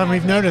first time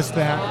we've noticed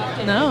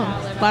that. No.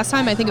 Last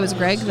time I think it was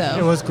Greg, though.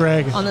 It was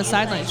Greg. On the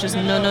sidelines. Just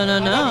no, no, no,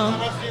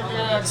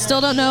 no. Still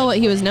don't know what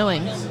he was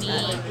knowing.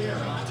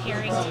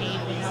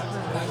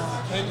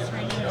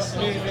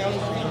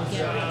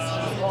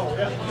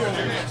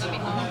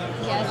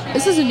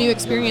 This is a new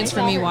experience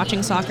for me,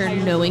 watching soccer,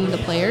 knowing the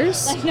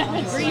players.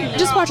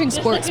 Just watching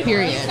sports,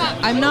 period.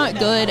 I'm not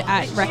good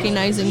at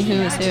recognizing who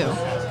is who.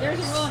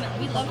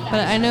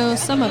 But I know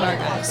some of our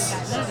guys.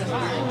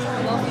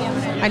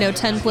 I know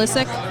 10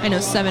 Pulisic. I know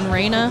 7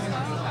 Reyna.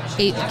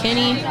 8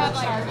 McKinney.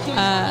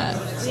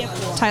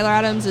 Tyler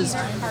Adams is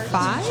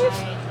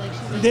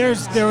 5? There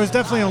was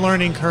definitely a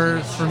learning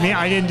curve for me.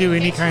 I didn't do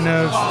any kind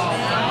of...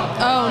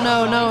 Oh,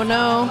 no, no,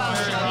 no.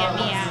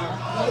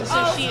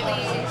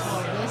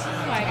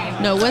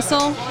 No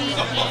whistle.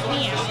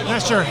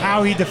 Not sure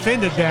how he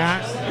defended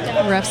that.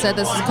 The ref said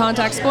this is a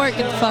contact sport.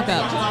 Get the fuck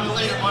up.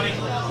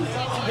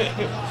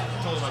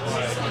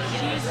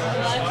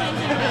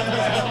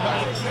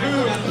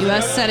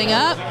 U.S. setting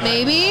up,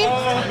 maybe.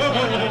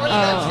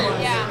 Oh.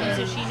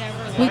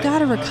 We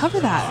gotta recover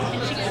that.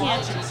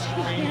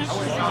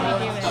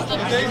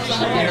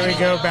 There we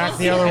go, back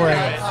the other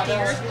way.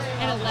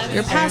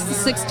 You're past the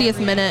 60th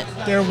minute.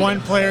 Their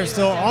one player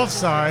still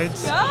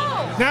offsides.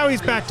 Now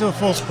he's back to a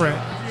full sprint.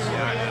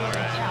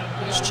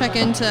 Let's check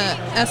into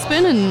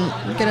Espen and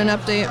get an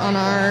update on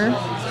our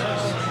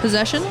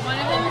possession.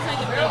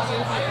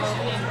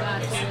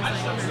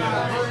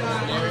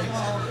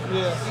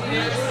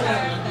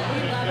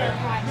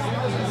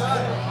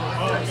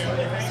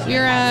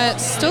 We're at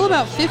still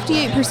about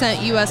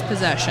 58% U.S.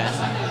 possession,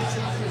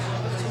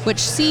 which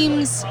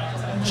seems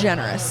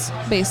generous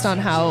based on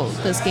how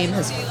this game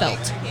has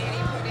felt.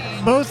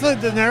 Both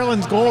of the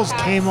Netherlands goals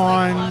came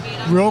on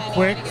real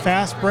quick,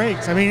 fast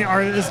breaks. I mean,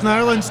 is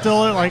Netherlands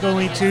still at like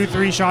only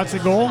 2-3 shots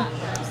at goal?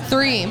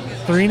 3.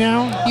 3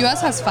 now?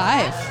 U.S. has 5.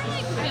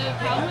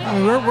 I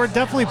mean, we're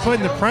definitely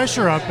putting the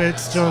pressure up.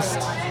 It's just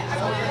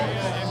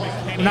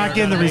we're not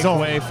getting the result.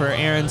 Way for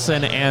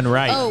Aronson and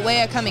Wright. Oh,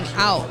 Weah coming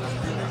out.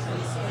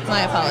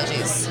 My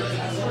apologies.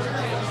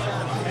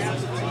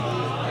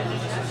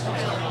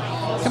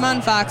 Come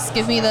on, Fox.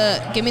 Give me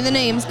the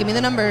names. Give me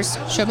the numbers.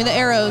 Show me the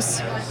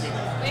arrows.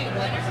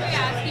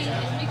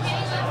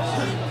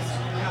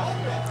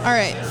 All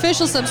right.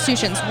 Official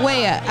substitutions.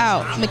 Weah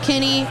out.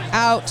 McKinney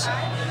out.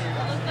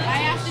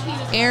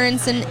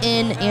 Aronson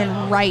in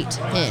and Wright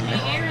in.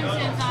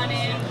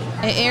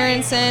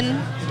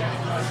 Aronson.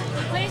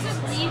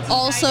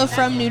 Also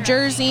from New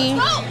Jersey.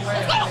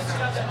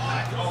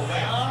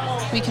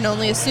 We can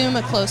only assume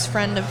a close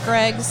friend of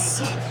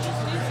Greg's.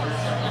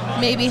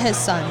 Maybe his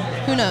son.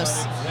 Who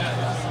knows?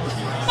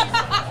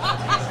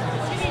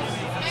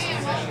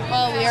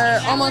 Well, we are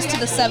almost to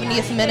the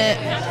 70th minute.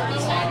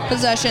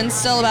 Possession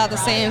still about the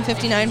same,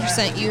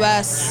 59%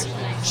 U.S.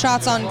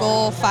 Shots on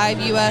goal, 5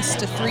 U.S.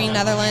 to 3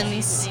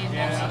 Netherlands.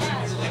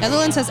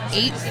 Netherlands has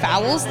 8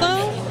 fouls,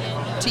 though,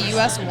 to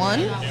U.S.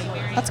 1.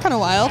 That's kind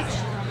of wild.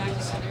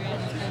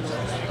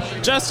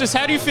 Justice,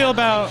 how do you feel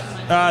about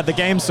the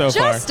game so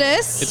far?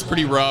 Justice! It's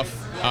pretty rough.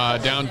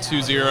 Down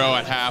 2-0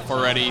 at half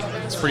already.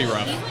 It's pretty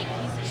rough.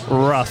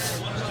 Rough.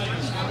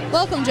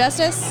 Welcome,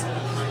 Justice.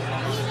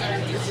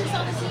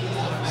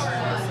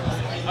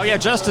 Oh, yeah,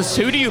 Justice,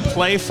 who do you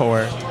play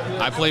for?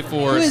 I play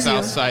for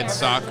Southside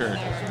Soccer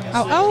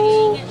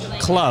Oh.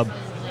 Club.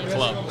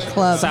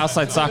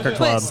 Southside Soccer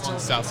Club.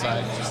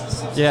 Southside.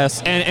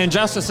 Yes, and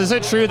Justice, is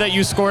it true that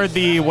you scored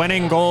the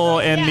winning goal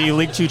in the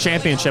League 2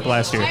 championship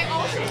last year?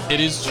 It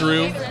is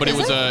true, but it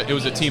was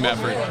a team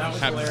effort.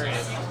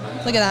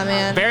 Look at that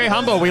man. Very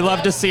humble. We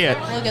love to see it.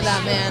 Look at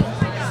that man.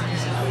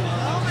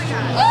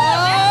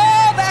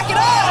 Oh, back it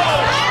up!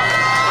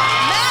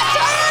 Matt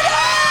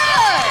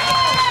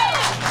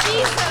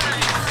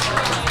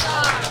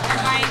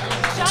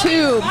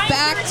Turner! 2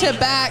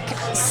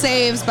 back-to-back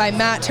saves by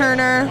Matt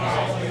Turner.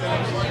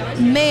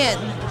 Man,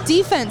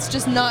 defense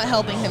just not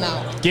helping him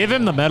out. Give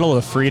him the Medal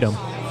of Freedom.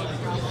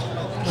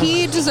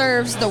 He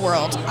deserves the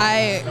world.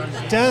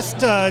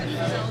 Dest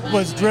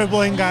was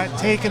dribbling, got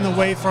taken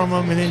away from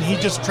him, and then he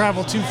just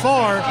traveled too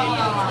far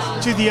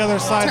to the other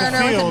side of the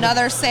Turner field. with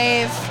another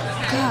save.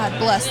 God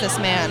bless this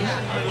man.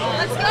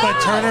 But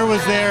Turner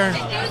was there.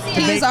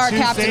 He's our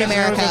Captain saves.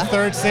 America. There was a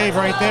third save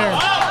right there.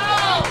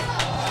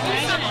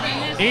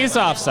 He's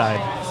offside.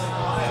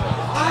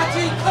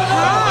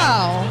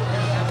 Wow.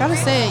 Gotta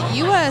say,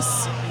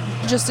 U.S.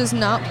 just is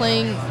not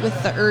playing with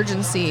the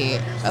urgency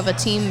of a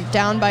team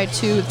down by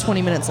 2 with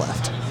 20 minutes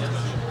left.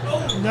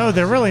 No,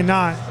 they're really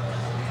not.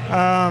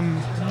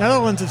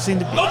 Netherlands have seemed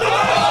to be. Oh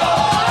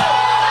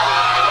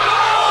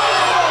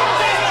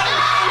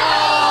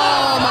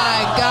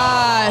my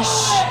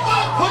gosh.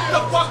 Put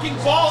the fucking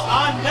ball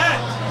on net.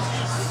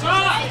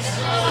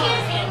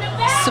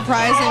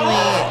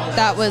 Surprisingly,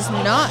 that was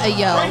not a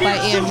yell by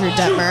Andrew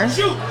Detmer.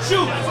 Shoot!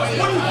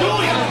 What are you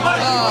doing?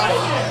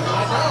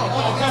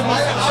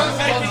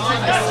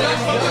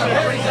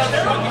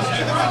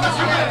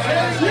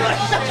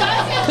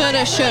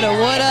 Coulda, shoulda,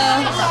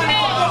 woulda.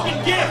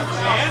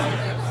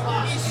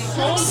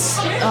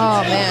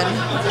 Oh man,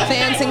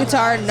 fans in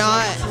Qatar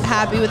not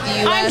happy with the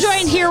U.S. I'm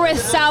joined here with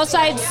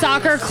Southside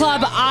Soccer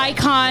Club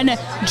icon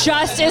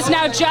Justice.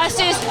 Now,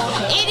 Justice,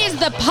 it is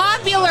the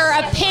popular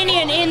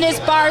opinion in this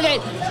bar that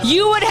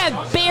you would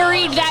have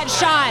buried that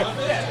shot.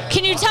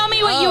 Can you tell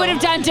me what you would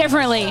have done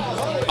differently?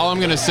 All I'm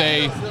going to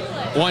say,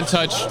 one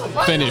touch,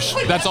 finish.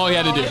 That's all he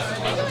had to do.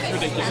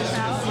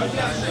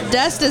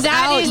 Dest is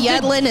out,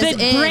 Yedlin is in.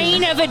 The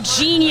brain of a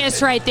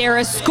genius right there,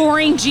 a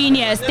scoring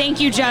genius. Thank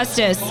you,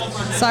 Justice.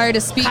 Sorry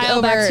to speak Kyle,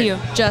 over back to you.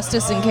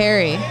 Justice and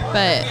Carey,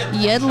 but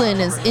Yedlin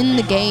is in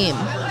the game.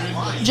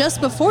 Just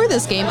before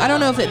this game, I don't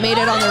know if it made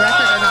it on the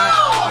record or not.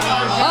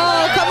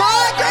 Oh, come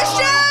on,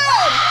 Christian!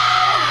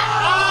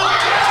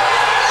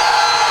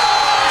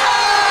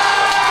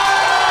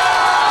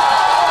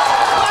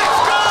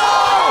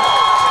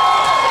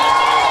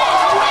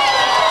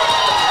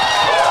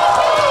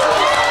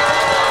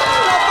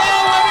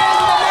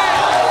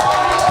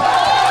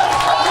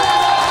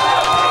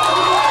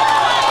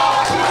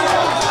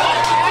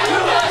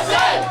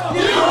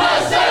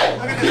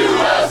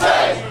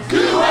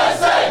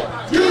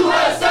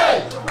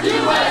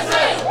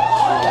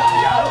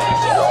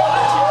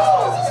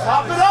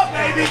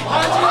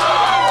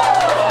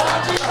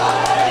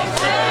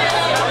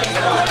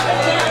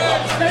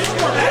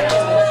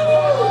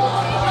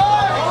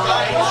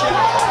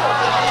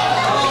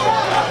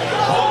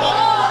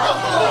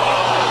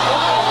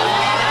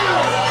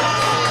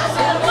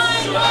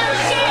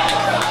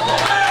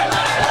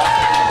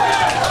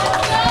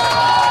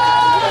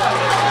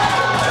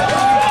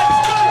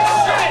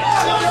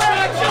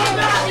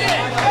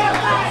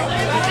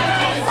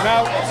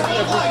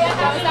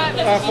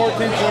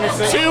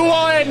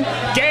 2-1.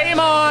 Game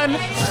on.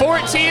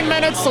 14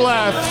 minutes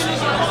left.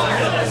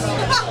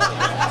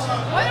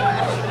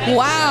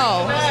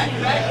 Wow.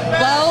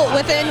 Well,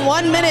 within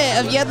 1 minute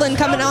of Yedlin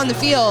coming on the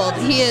field,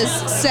 he is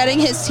setting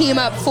his team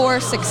up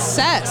for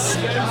success.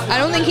 I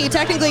don't think he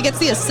technically gets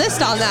the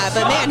assist on that,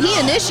 but man, he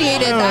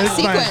initiated that it's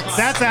fine. sequence.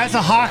 That's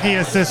a hockey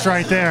assist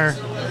right there.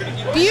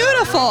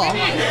 Beautiful.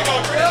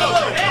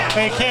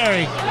 Hey,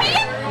 Carrie,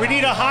 we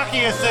need a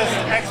hockey assist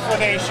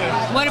explanation.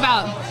 What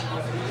about?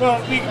 Well,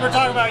 we're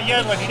talking about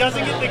Yedlin. He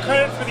doesn't get the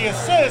credit for the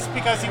assist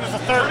because he was the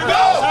third person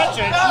to touch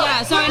it.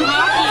 Yeah, so in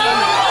hockey...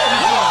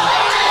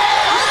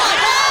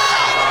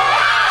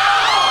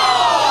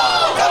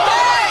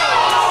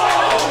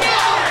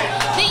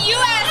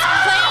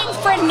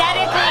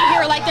 frenetically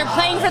here, like they're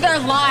playing for their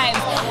lives.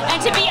 And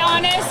to be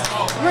honest,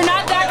 we're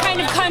not that kind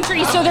of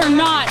country, so they're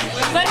not.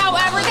 But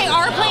however, they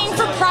are playing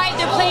for pride.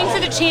 They're playing for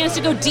the chance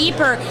to go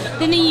deeper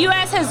than the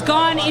U.S. has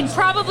gone in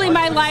probably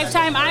my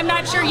lifetime. I'm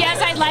not sure.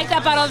 Yes, I'd like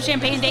that bottle of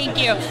champagne. Thank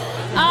you.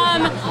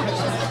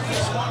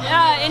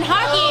 In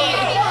hockey,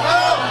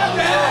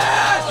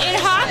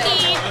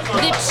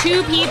 the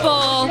two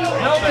people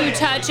who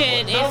touch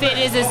it, if it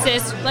is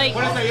assist, like,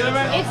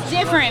 it's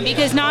different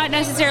because not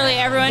necessarily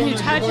everyone who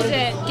touches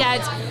it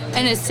gets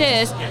an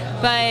assist,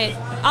 but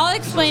I'll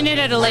explain it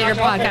at a later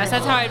podcast.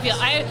 That's how I feel.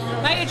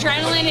 My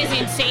adrenaline is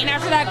insane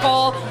after that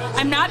goal.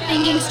 I'm not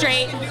thinking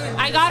straight.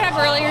 I got up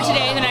earlier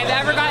today than I've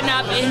ever gotten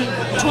up in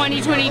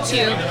 2022.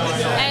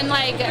 And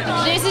like,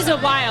 this is a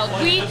wild.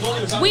 We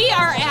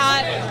are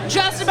at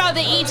just about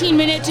the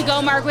 18-minute to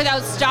go mark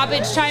without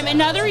stoppage time.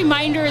 Another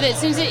reminder that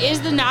since it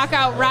is the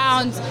knockout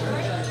rounds,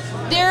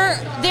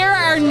 there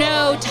are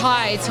no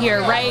ties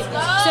here, right?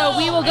 So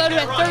we will go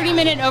to a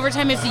 30-minute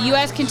overtime if the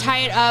U.S. can tie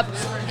it up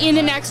in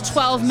the next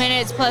 12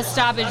 minutes plus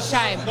stoppage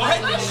time.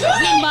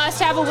 We must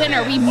have a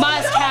winner. We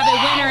must have a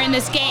winner in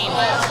this game.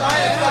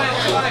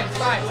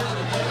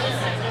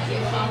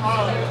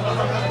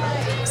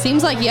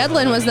 Seems like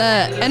Yedlin was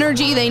the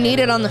energy they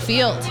needed on the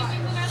field.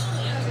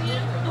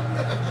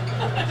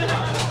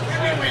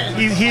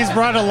 He's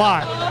brought a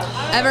lot.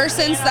 Ever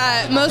since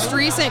that most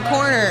recent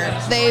corner,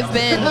 they've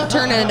been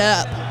turning it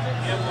up.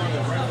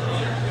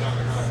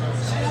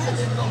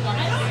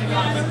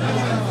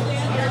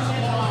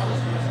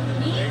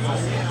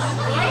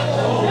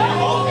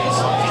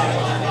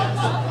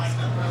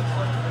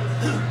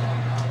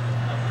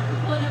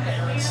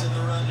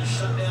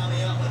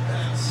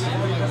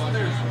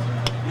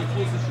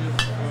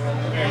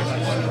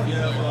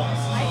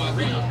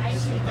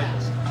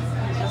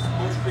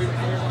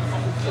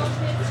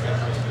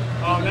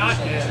 Oh, not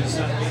his.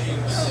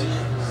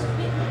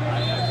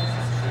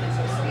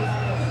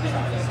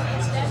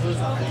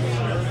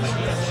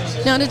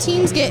 Now, do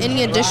teams get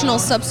any additional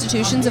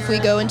substitutions if we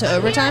go into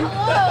overtime?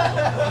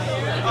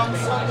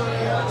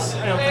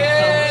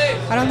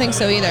 I don't think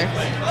so either.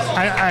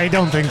 I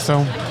don't think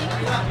so.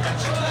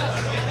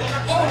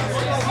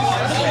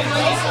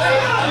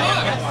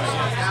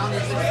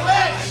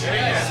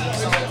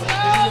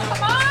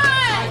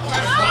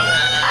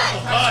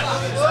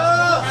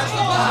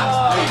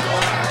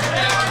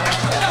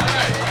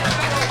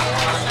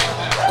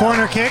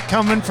 Corner kick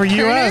coming for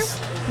U.S.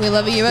 We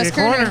love a U.S.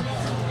 corner.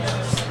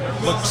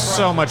 Looked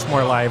so much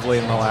more lively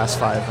in the last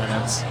 5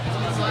 minutes.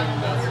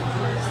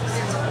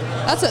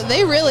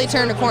 They really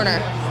turned a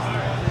corner.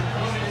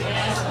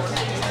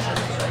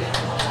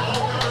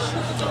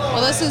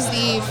 Well, this is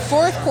the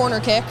fourth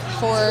corner kick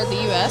for the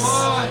U.S.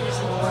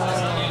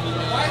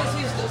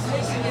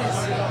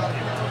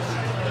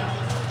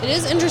 It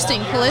is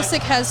interesting.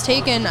 Pulisic has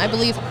taken, I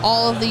believe,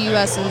 all of the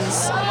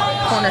U.S.'s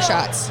corner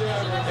shots.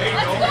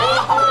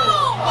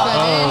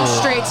 Going in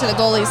straight to the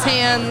goalie's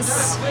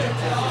hands.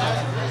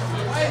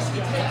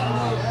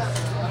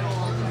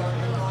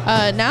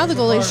 Now the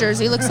goalie's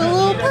jersey looks a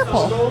little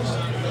purple.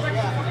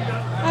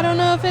 I don't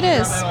know if it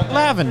is.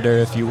 Lavender,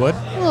 if you would.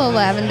 A little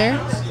lavender.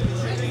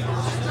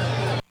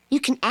 You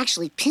can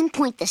actually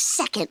pinpoint the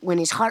second when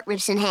his heart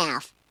rips in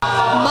half.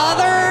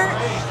 Mother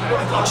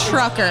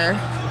trucker.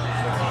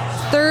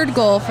 Third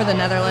goal for the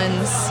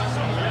Netherlands.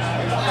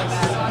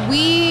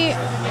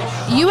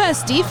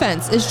 U.S.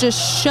 defense is just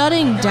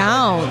shutting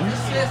down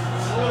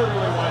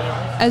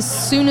as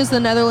soon as the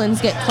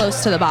Netherlands get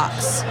close to the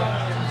box.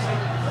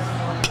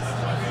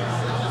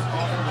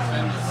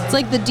 It's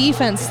like the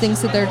defense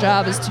thinks that their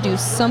job is to do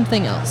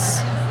something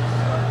else.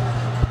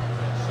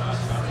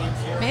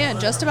 Man,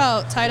 just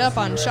about tied up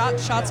on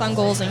shots on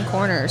goals and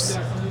corners.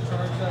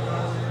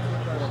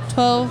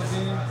 12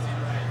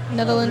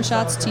 Netherlands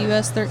shots to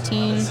U.S.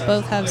 13.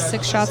 Both have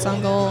 6 shots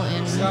on goal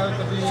and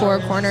 4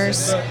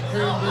 corners.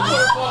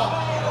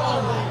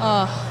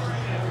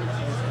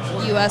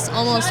 U.S.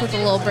 almost with a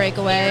little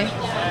breakaway.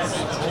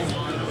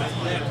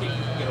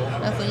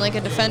 Nothing like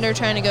a defender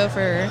trying to go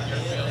for...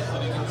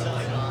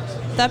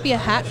 Would that be a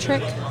hat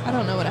trick? I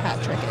don't know what a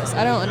hat trick is.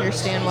 I don't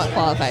understand what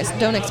qualifies.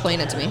 Don't explain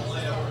it to me.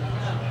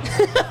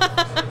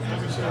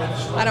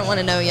 I don't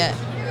want to know yet.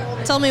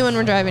 Tell me when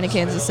we're driving to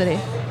Kansas City.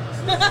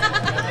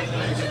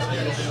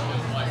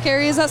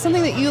 Carrie, is that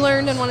something that you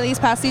learned in one of these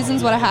past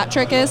seasons, what a hat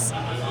trick is?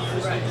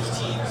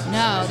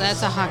 No,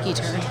 that's a hockey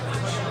term.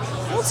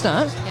 No, it's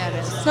not. Yeah, it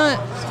is. It's not.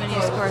 It's when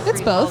you score It's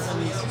 3 both. goals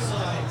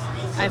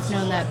and- I've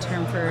known that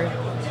term for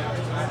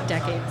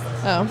decades.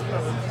 Oh.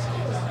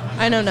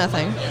 I know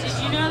nothing. Did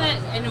you know that?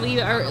 And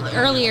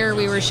earlier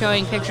we were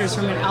showing pictures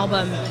from an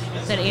album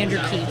that Andrew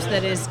keeps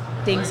that is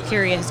things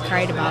Carrie has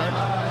cried about.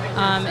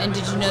 And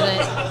did you know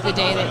that the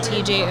day that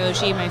TJ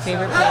Oshie, my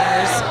favorite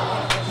player's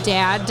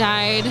dad,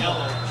 died,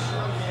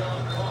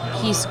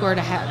 he scored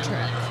a hat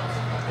trick.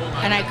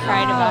 And I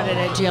cried about it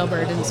at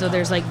Jailbird, and so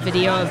there's like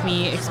video of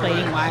me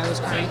explaining why I was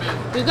crying.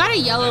 We've got a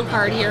yellow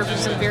card here for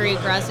some very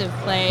aggressive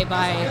play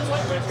by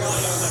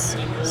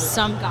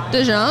some guy.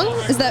 De Jong?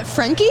 Is that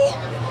Frankie?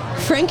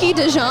 Frankie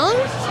De Jong?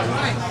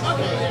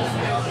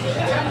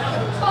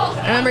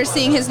 I remember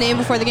seeing his name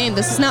before the game.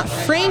 This is not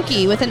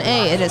Frankie with an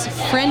A. It is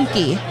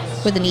Frankie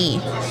with an E.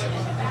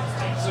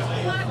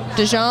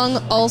 De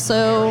Jong,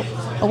 also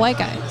a white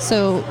guy.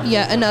 So,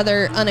 yeah,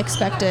 another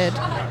unexpected.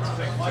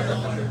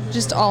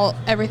 Just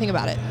everything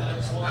about it.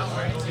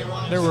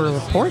 There were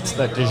reports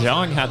that De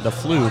Jong had the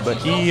flu, but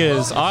he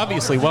is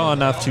obviously well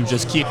enough to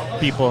just keep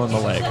people in the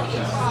leg.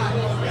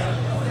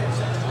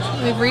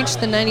 We've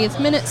reached the 90th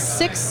minute,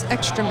 6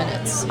 extra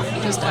minutes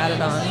just added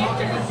on.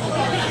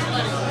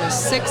 There's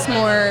 6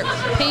 more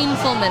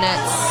painful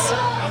minutes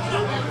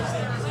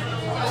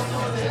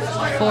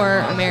for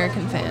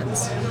American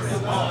fans.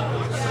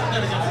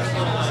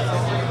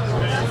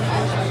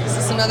 Is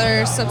this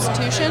another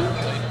substitution?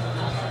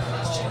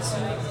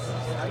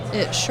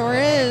 It sure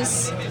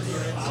is.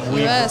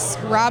 U.S.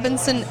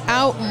 Robinson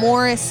out,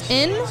 Morris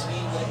in.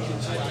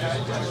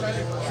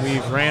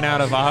 We've ran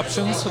out of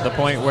options to the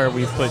point where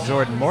we've put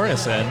Jordan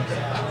Morris in.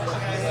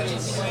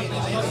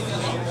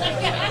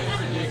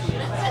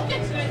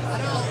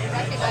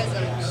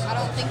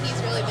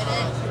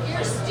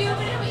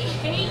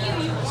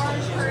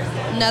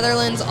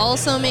 Netherlands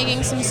also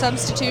making some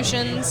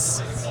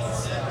substitutions.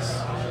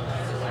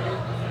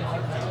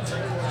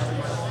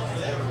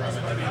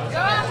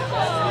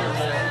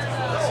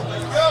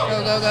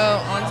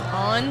 Go.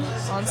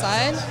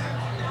 Onside.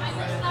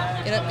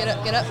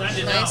 Get up.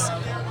 Nice.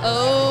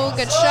 Oh,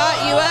 good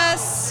shot,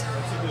 U.S.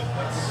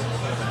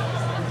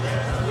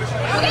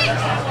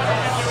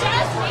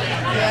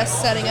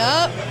 U.S. setting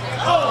up.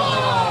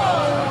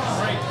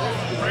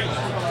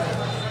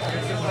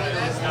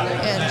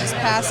 And just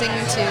passing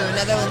to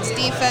Netherlands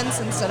defense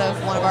instead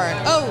of one of our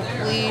own. Oh,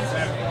 we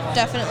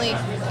definitely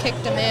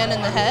kicked a man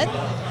in the head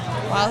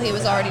while he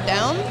was already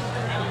down.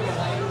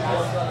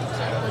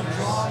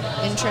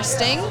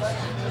 Interesting.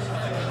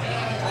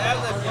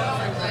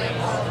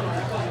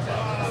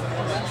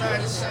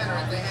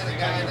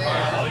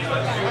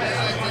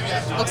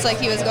 Looks like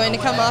he was going to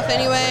come off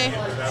anyway. I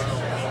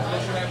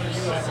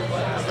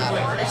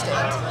don't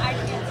understand.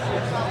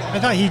 I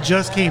thought he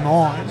just came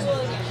on.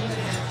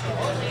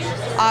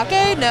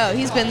 Ake? No,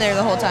 he's been there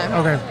the whole time.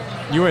 Okay.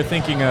 You were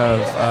thinking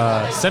of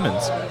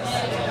Simmons.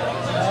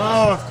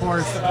 Oh, of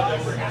course.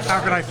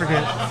 How could I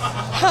forget?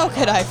 How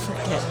could I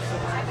forget?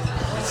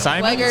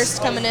 Simons?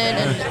 Weghorst coming in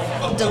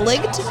and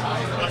Delight.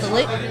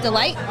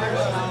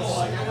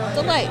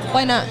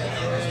 Why not?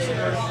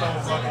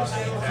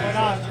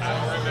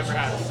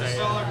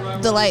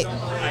 Delight.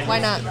 Why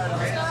not?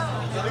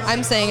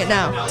 I'm saying it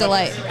now.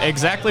 Delight.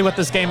 Exactly what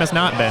this game has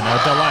not been,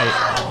 a delight.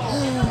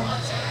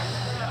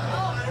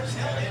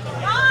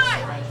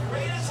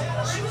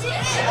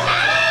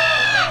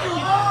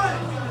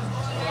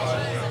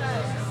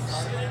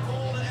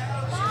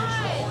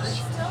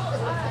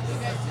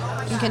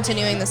 I'm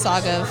continuing the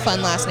saga of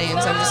fun last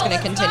names. I'm just going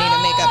to continue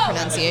to make up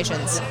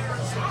pronunciations.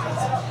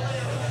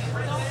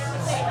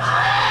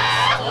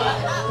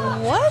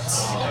 What?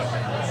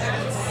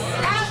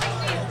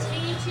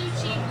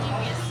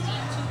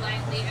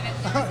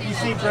 You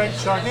see Greg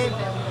chugging?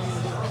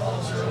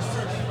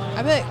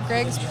 I bet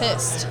Greg's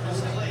pissed.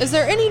 Is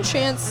there any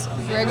chance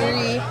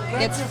Gregory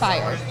gets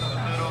fired?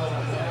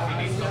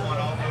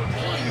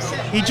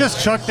 He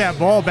just chucked that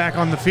ball back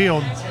on the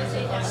field.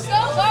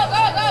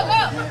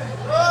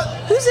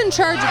 Who's in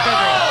charge of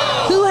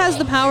Gregory? Who has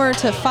the power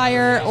to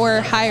fire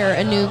or hire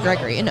a new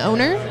Gregory? An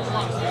owner?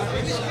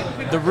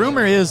 The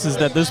rumor is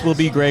that this will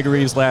be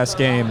Gregory's last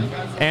game,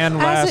 and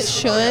As it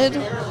should.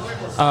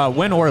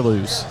 win or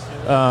lose.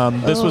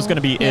 This was going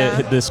to be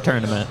it this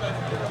tournament.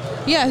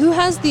 Yeah, who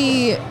has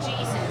the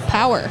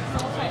power?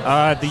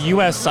 The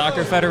U.S.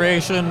 Soccer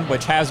Federation,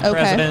 which has a Okay.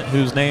 president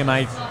whose name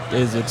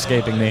is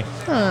escaping me.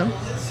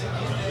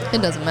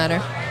 It doesn't matter.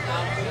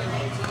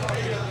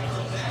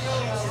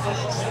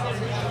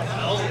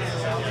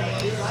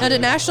 Now, do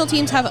national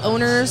teams have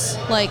owners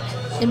like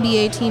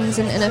NBA teams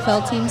and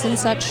NFL teams and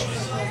such?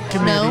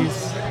 No?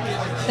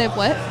 They have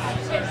what?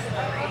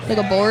 Like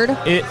a board?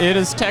 It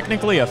is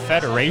technically a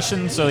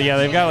federation, so yeah,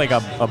 they've got like a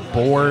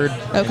board,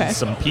 Okay. and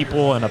some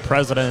people, and a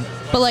president.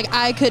 But like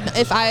I could,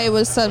 if I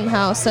was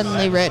somehow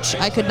suddenly rich,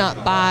 I could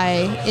not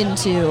buy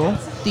into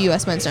the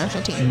U.S. men's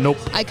national team. Nope.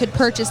 I could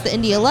purchase the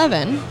Indy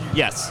 11.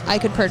 Yes. I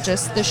could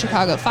purchase the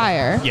Chicago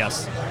Fire.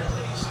 Yes.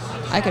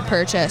 I could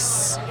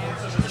purchase.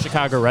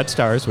 Chicago Red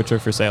Stars, which are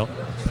for sale.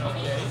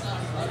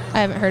 I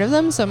haven't heard of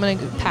them, so I'm going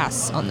to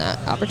pass on that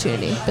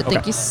opportunity. But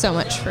thank you so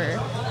much for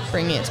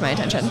bringing it to my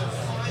attention.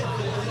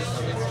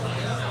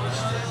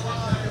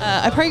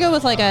 I'd probably go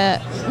with like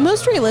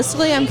most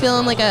realistically, I'm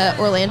feeling like a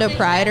Orlando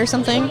Pride or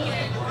something.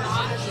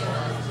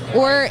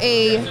 Or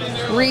a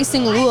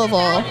Racing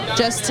Louisville,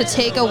 just to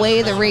take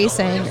away the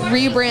racing,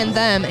 rebrand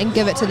them, and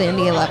give it to the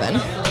Indy 11.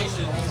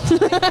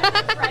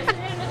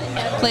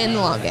 Playing the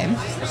long game.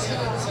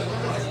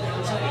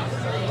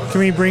 Can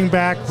we bring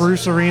back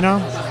Bruce Arena?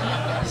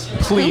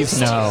 Please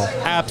no.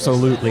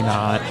 Absolutely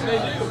not.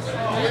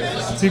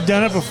 So you've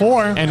done it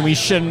before. And we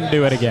shouldn't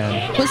do it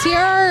again. Was he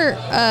our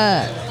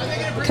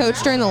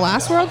coach during the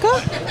last World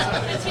Cup?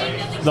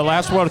 The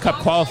last World Cup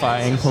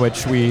qualifying,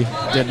 which we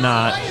did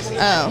not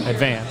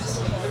advance.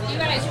 You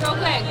guys, real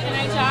quick, can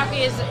I talk?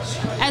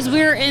 As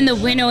we're in the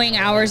winnowing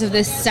hours of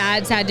this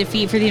sad, sad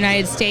defeat for the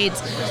United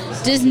States,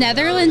 does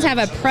Netherlands have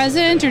a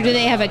president or do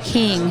they have a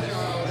king?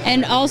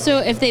 And also,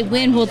 if they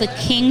win, will the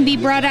king be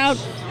brought out?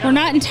 We're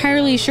not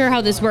entirely sure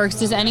how this works.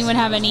 Does anyone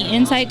have any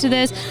insight to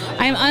this?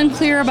 I'm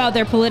unclear about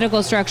their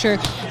political structure.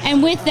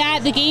 And with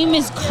that, the game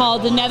is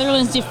called The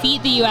Netherlands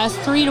Defeat the U.S.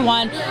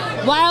 3-1.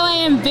 While I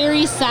am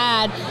very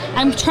sad,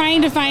 I'm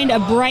trying to find a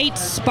bright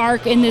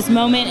spark in this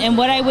moment. And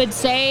what I would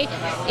say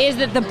is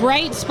that the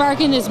bright spark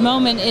in this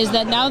moment is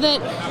that now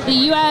that the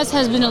U.S.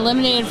 has been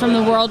eliminated from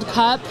the World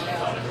Cup,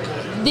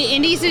 the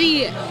Indy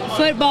City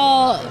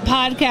Football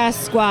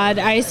Podcast Squad,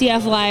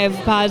 ICF Live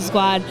Pod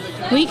Squad,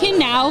 we can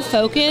now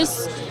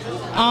focus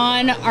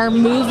on our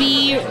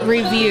movie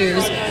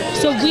reviews.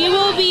 So we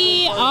will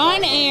be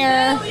on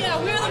air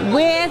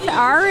with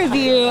our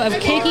review of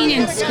Kicking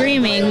and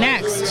Screaming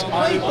next.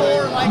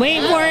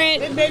 Wait for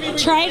it.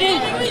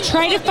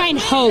 Try to find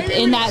hope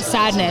in that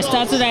sadness.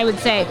 That's what I would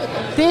say.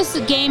 This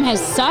game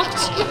has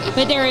sucked,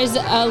 but there is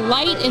a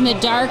light in the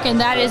dark, and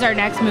that is our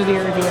next movie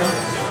review.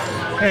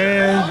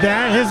 And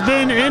that has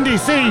been Indy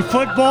City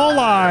Football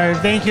Live.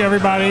 Thank you,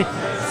 everybody.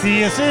 See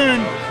you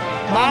soon.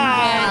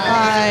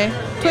 Bye.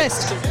 Bye.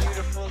 Twist.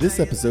 This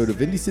episode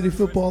of Indy City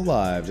Football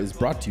Live is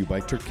brought to you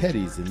by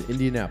Turketti's in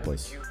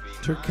Indianapolis.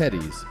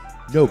 Turketti's,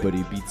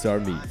 nobody beats our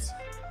meats.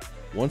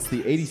 Once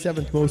the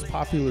 87th most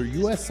popular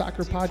U.S.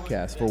 soccer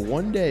podcast for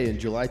one day in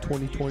July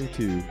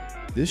 2022,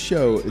 this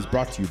show is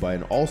brought to you by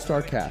an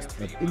all-star cast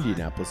of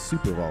Indianapolis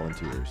Super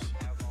Volunteers.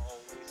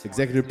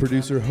 Executive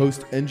producer,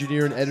 host,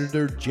 engineer, and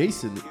editor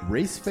Jason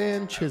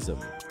Racefan Chisholm.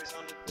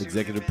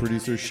 Executive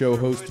producer, show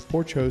host,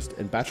 porch host,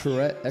 and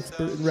bachelorette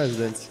expert in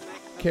residence,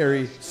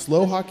 Carrie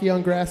Slow Hockey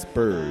on Grass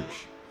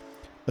Burge.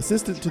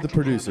 Assistant to the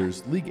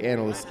producers, league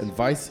analyst, and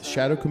vice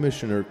shadow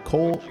commissioner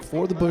Cole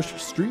For the Bush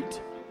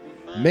Street.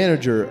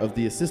 Manager of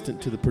the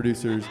assistant to the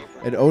producers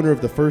and owner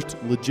of the first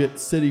legit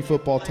city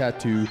football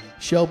tattoo,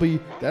 Shelby,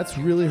 that's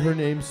really her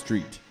name,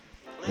 Street.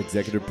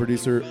 Executive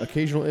producer,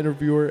 occasional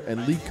interviewer,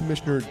 and league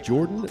commissioner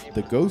Jordan,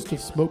 the Ghost of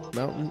Smoke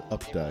Mountain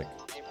Updike.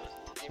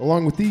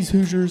 Along with these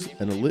Hoosiers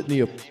and a litany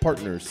of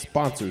partners,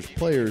 sponsors,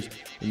 players,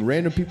 and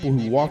random people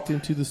who walked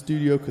into the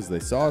studio because they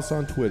saw us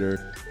on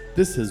Twitter,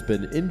 this has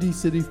been Indy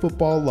City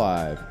Football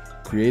Live,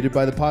 created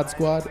by the Pod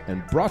Squad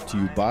and brought to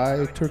you by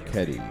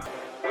Turketti.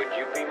 Would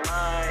you be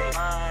mine?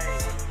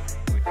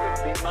 Would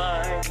you be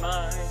mine?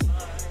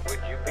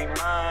 Would you be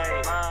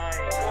mine?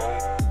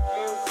 Won't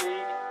you be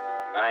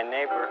my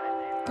neighbor?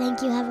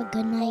 Thank you. Have a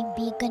good night.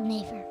 Be a good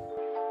neighbor.